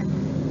breathe.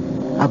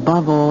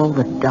 Above all,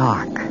 the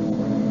dark.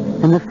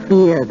 And the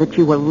fear that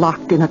you were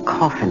locked in a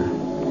coffin.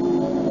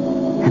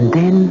 And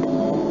then,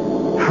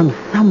 from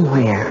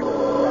somewhere,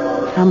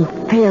 some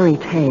fairy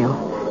tale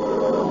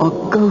or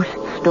ghost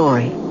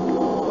story,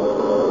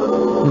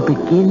 you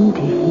begin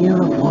to hear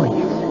a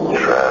voice.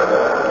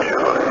 Trapped,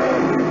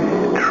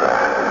 Julie,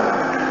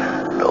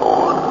 trapped. No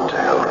one to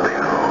help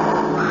you.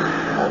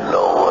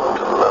 No one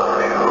to love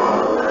you.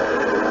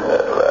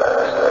 At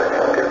last I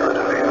can get rid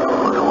of you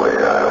the way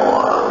I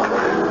want,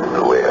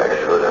 the way I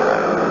should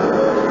have.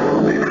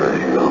 Because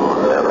you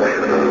never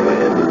should have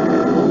been.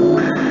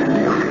 Do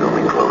you feel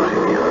me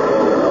closing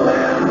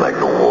in? Like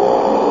the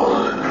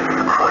walls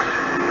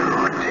crushing you,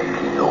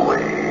 taking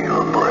away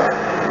your breath.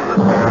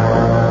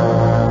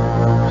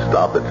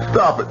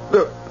 Stop it.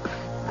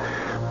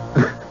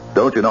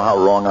 Don't you know how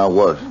wrong I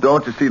was?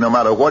 Don't you see, no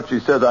matter what she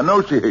says, I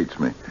know she hates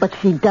me. But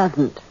she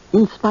doesn't.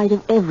 In spite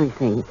of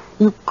everything,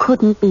 you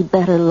couldn't be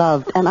better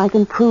loved, and I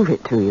can prove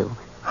it to you.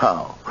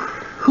 How?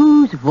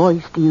 Whose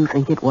voice do you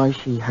think it was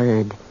she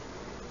heard?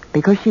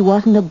 Because she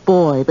wasn't a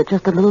boy, but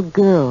just a little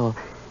girl.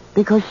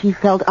 Because she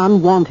felt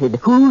unwanted.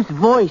 Whose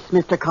voice,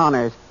 Mr.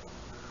 Connors?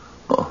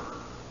 Oh,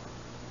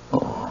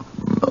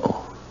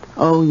 no.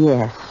 Oh,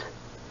 yes.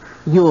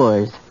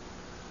 Yours.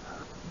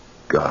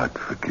 God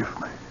forgive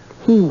me.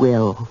 He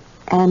will.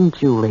 And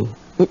Julie.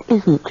 It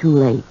isn't too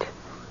late.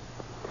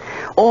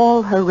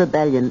 All her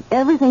rebellion,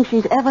 everything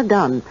she's ever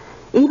done,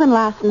 even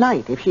last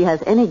night, if she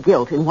has any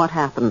guilt in what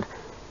happened,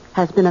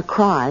 has been a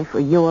cry for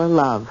your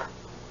love.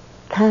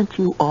 Can't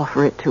you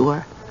offer it to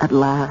her at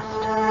last?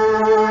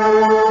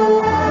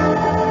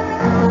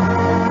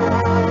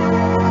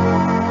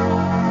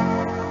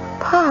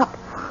 Pop.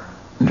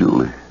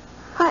 Julie.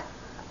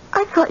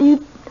 I thought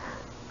you'd...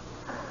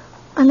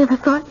 I never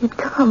thought you'd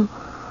come.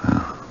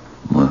 Yeah.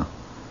 Well,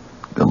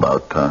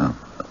 about time.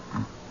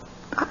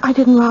 I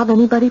didn't rob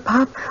anybody,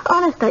 Pop.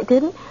 Honest, I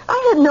didn't.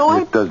 I had no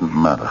idea. It doesn't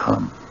matter,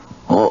 hon.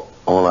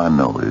 All I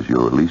know is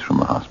you're released from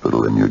the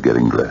hospital and you're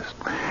getting dressed.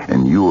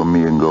 And you and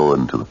me are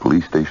going to the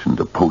police station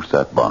to post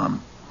that bond.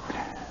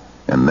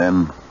 And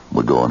then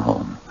we're going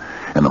home.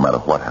 And no matter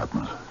what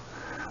happens,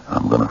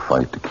 I'm going to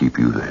fight to keep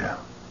you there.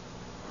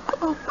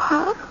 Oh,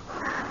 Pop.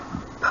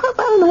 Pop,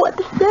 I don't know what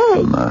to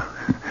say.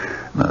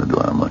 Neither do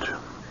I much.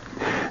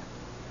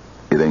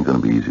 It ain't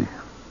going to be easy.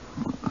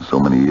 so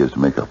many years to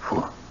make up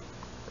for.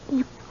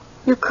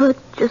 You could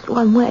just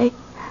one way.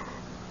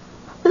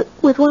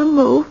 With one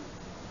move.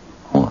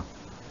 What?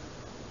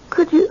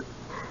 Could you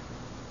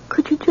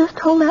just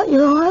hold out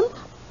your arms?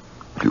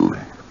 Julie,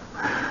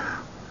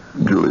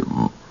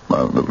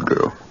 my little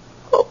girl.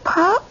 Oh,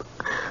 Pop,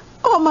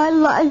 all my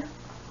life.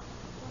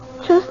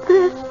 Just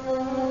this.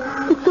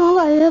 It's all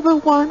I ever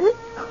wanted.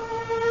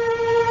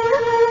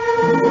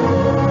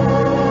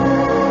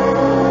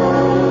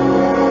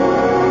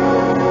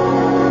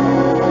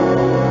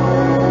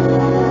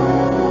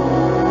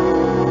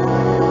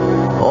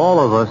 All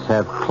of us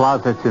have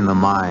closets in the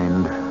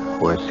mind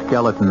where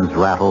skeletons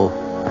rattle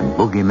and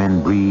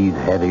boogeymen breathe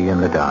heavy in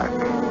the dark.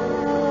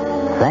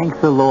 Thank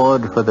the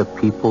Lord for the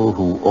people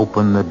who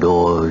open the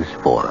doors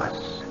for us.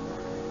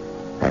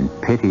 And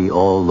pity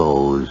all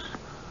those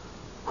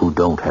who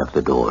don't have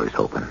the doors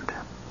opened.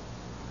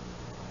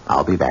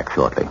 I'll be back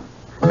shortly.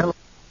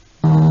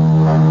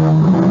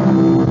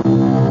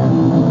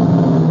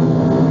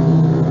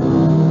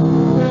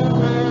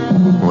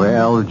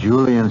 Well,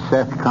 Julie and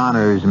Seth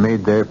Connors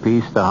made their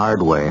peace the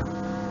hard way.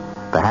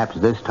 Perhaps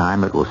this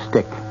time it will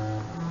stick.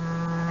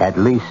 At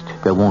least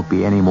there won't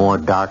be any more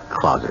dark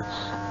closets.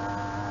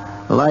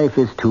 Life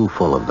is too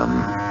full of them.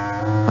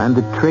 And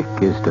the trick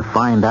is to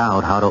find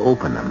out how to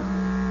open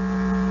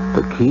them.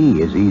 The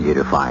key is easy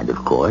to find,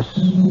 of course.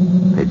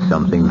 It's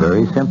something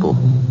very simple.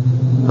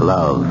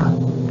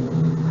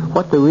 Love.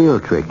 What the real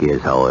trick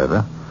is,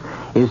 however,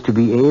 is to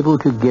be able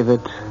to give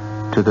it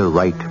to the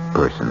right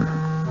person.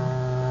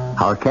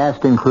 Our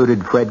cast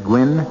included Fred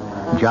Gwynn,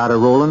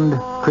 Jada Rowland,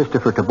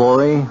 Christopher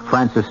Tabori,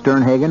 Francis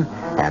Sternhagen,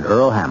 and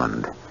Earl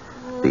Hammond.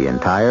 The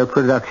entire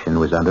production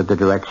was under the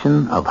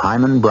direction of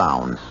Himan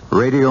Brown.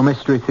 Radio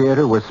Mystery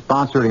Theater was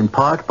sponsored in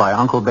part by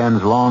Uncle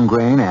Ben's Long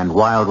Grain and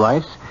Wild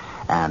Rice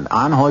and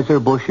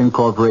Anheuser-Busch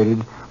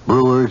Incorporated,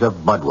 Brewers of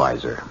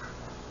Budweiser.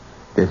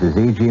 This is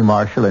E.G.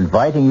 Marshall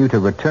inviting you to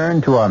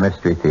return to our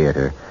Mystery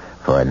Theater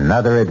for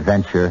another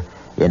adventure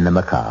in the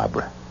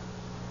macabre.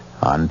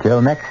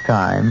 Until next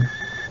time,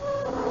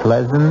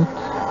 pleasant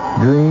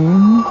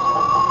dreams.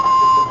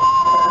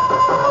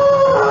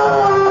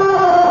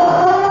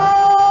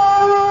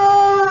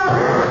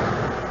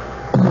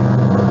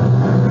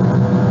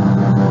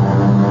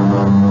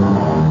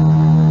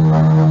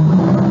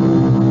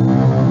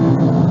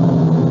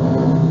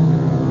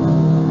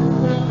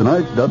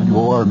 Tonight's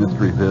WOR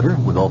Mystery Theater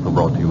was also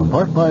brought to you in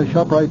part by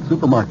ShopRite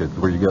Supermarkets,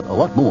 where you get a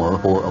lot more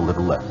for a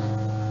little less.